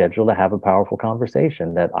on the schedule to have a powerful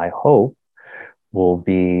conversation that I hope will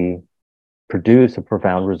produce a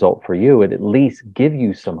profound result for you, and at least give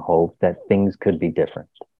you some hope that things could be different.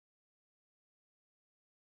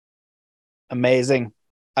 Amazing.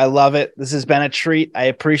 I love it. This has been a treat. I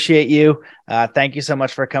appreciate you. Thank you so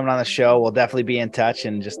much for coming on the show. We'll definitely be in touch,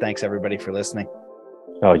 and just thanks everybody for listening.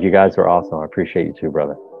 Oh, you guys are awesome. I appreciate you too,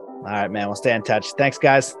 brother. All right, man. We'll stay in touch. Thanks,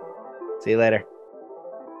 guys. See you later.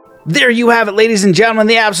 There you have it, ladies and gentlemen,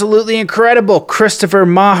 the absolutely incredible Christopher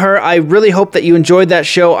Maher. I really hope that you enjoyed that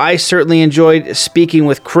show. I certainly enjoyed speaking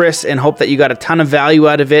with Chris and hope that you got a ton of value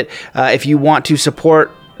out of it. If you want to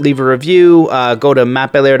support, leave a review, go to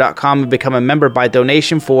mattbylair.com and become a member by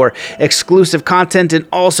donation for exclusive content and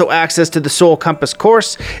also access to the Soul Compass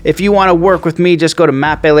course. If you want to work with me, just go to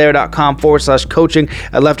mattbylair.com/coaching.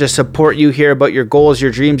 I'd love to support you, hear about your goals, your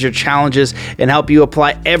dreams, your challenges, and help you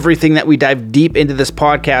apply everything that we dive deep into this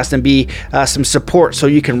podcast and be some support so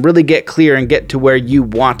you can really get clear and get to where you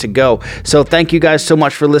want to go. So thank you guys so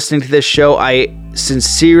much for listening to this show. I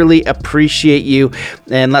sincerely appreciate you,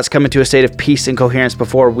 and let's come into a state of peace and coherence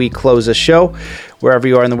before we close the show. Wherever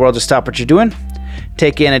you are in the world, just stop what you're doing.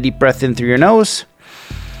 Take in a deep breath in through your nose.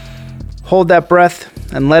 Hold that breath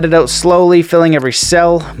and let it out slowly, filling every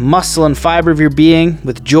cell, muscle, and fiber of your being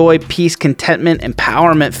with joy, peace, contentment,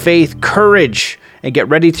 empowerment, faith, courage, and get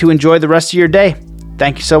ready to enjoy the rest of your day.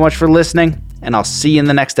 Thank you so much for listening, and I'll see you in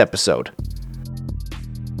the next episode.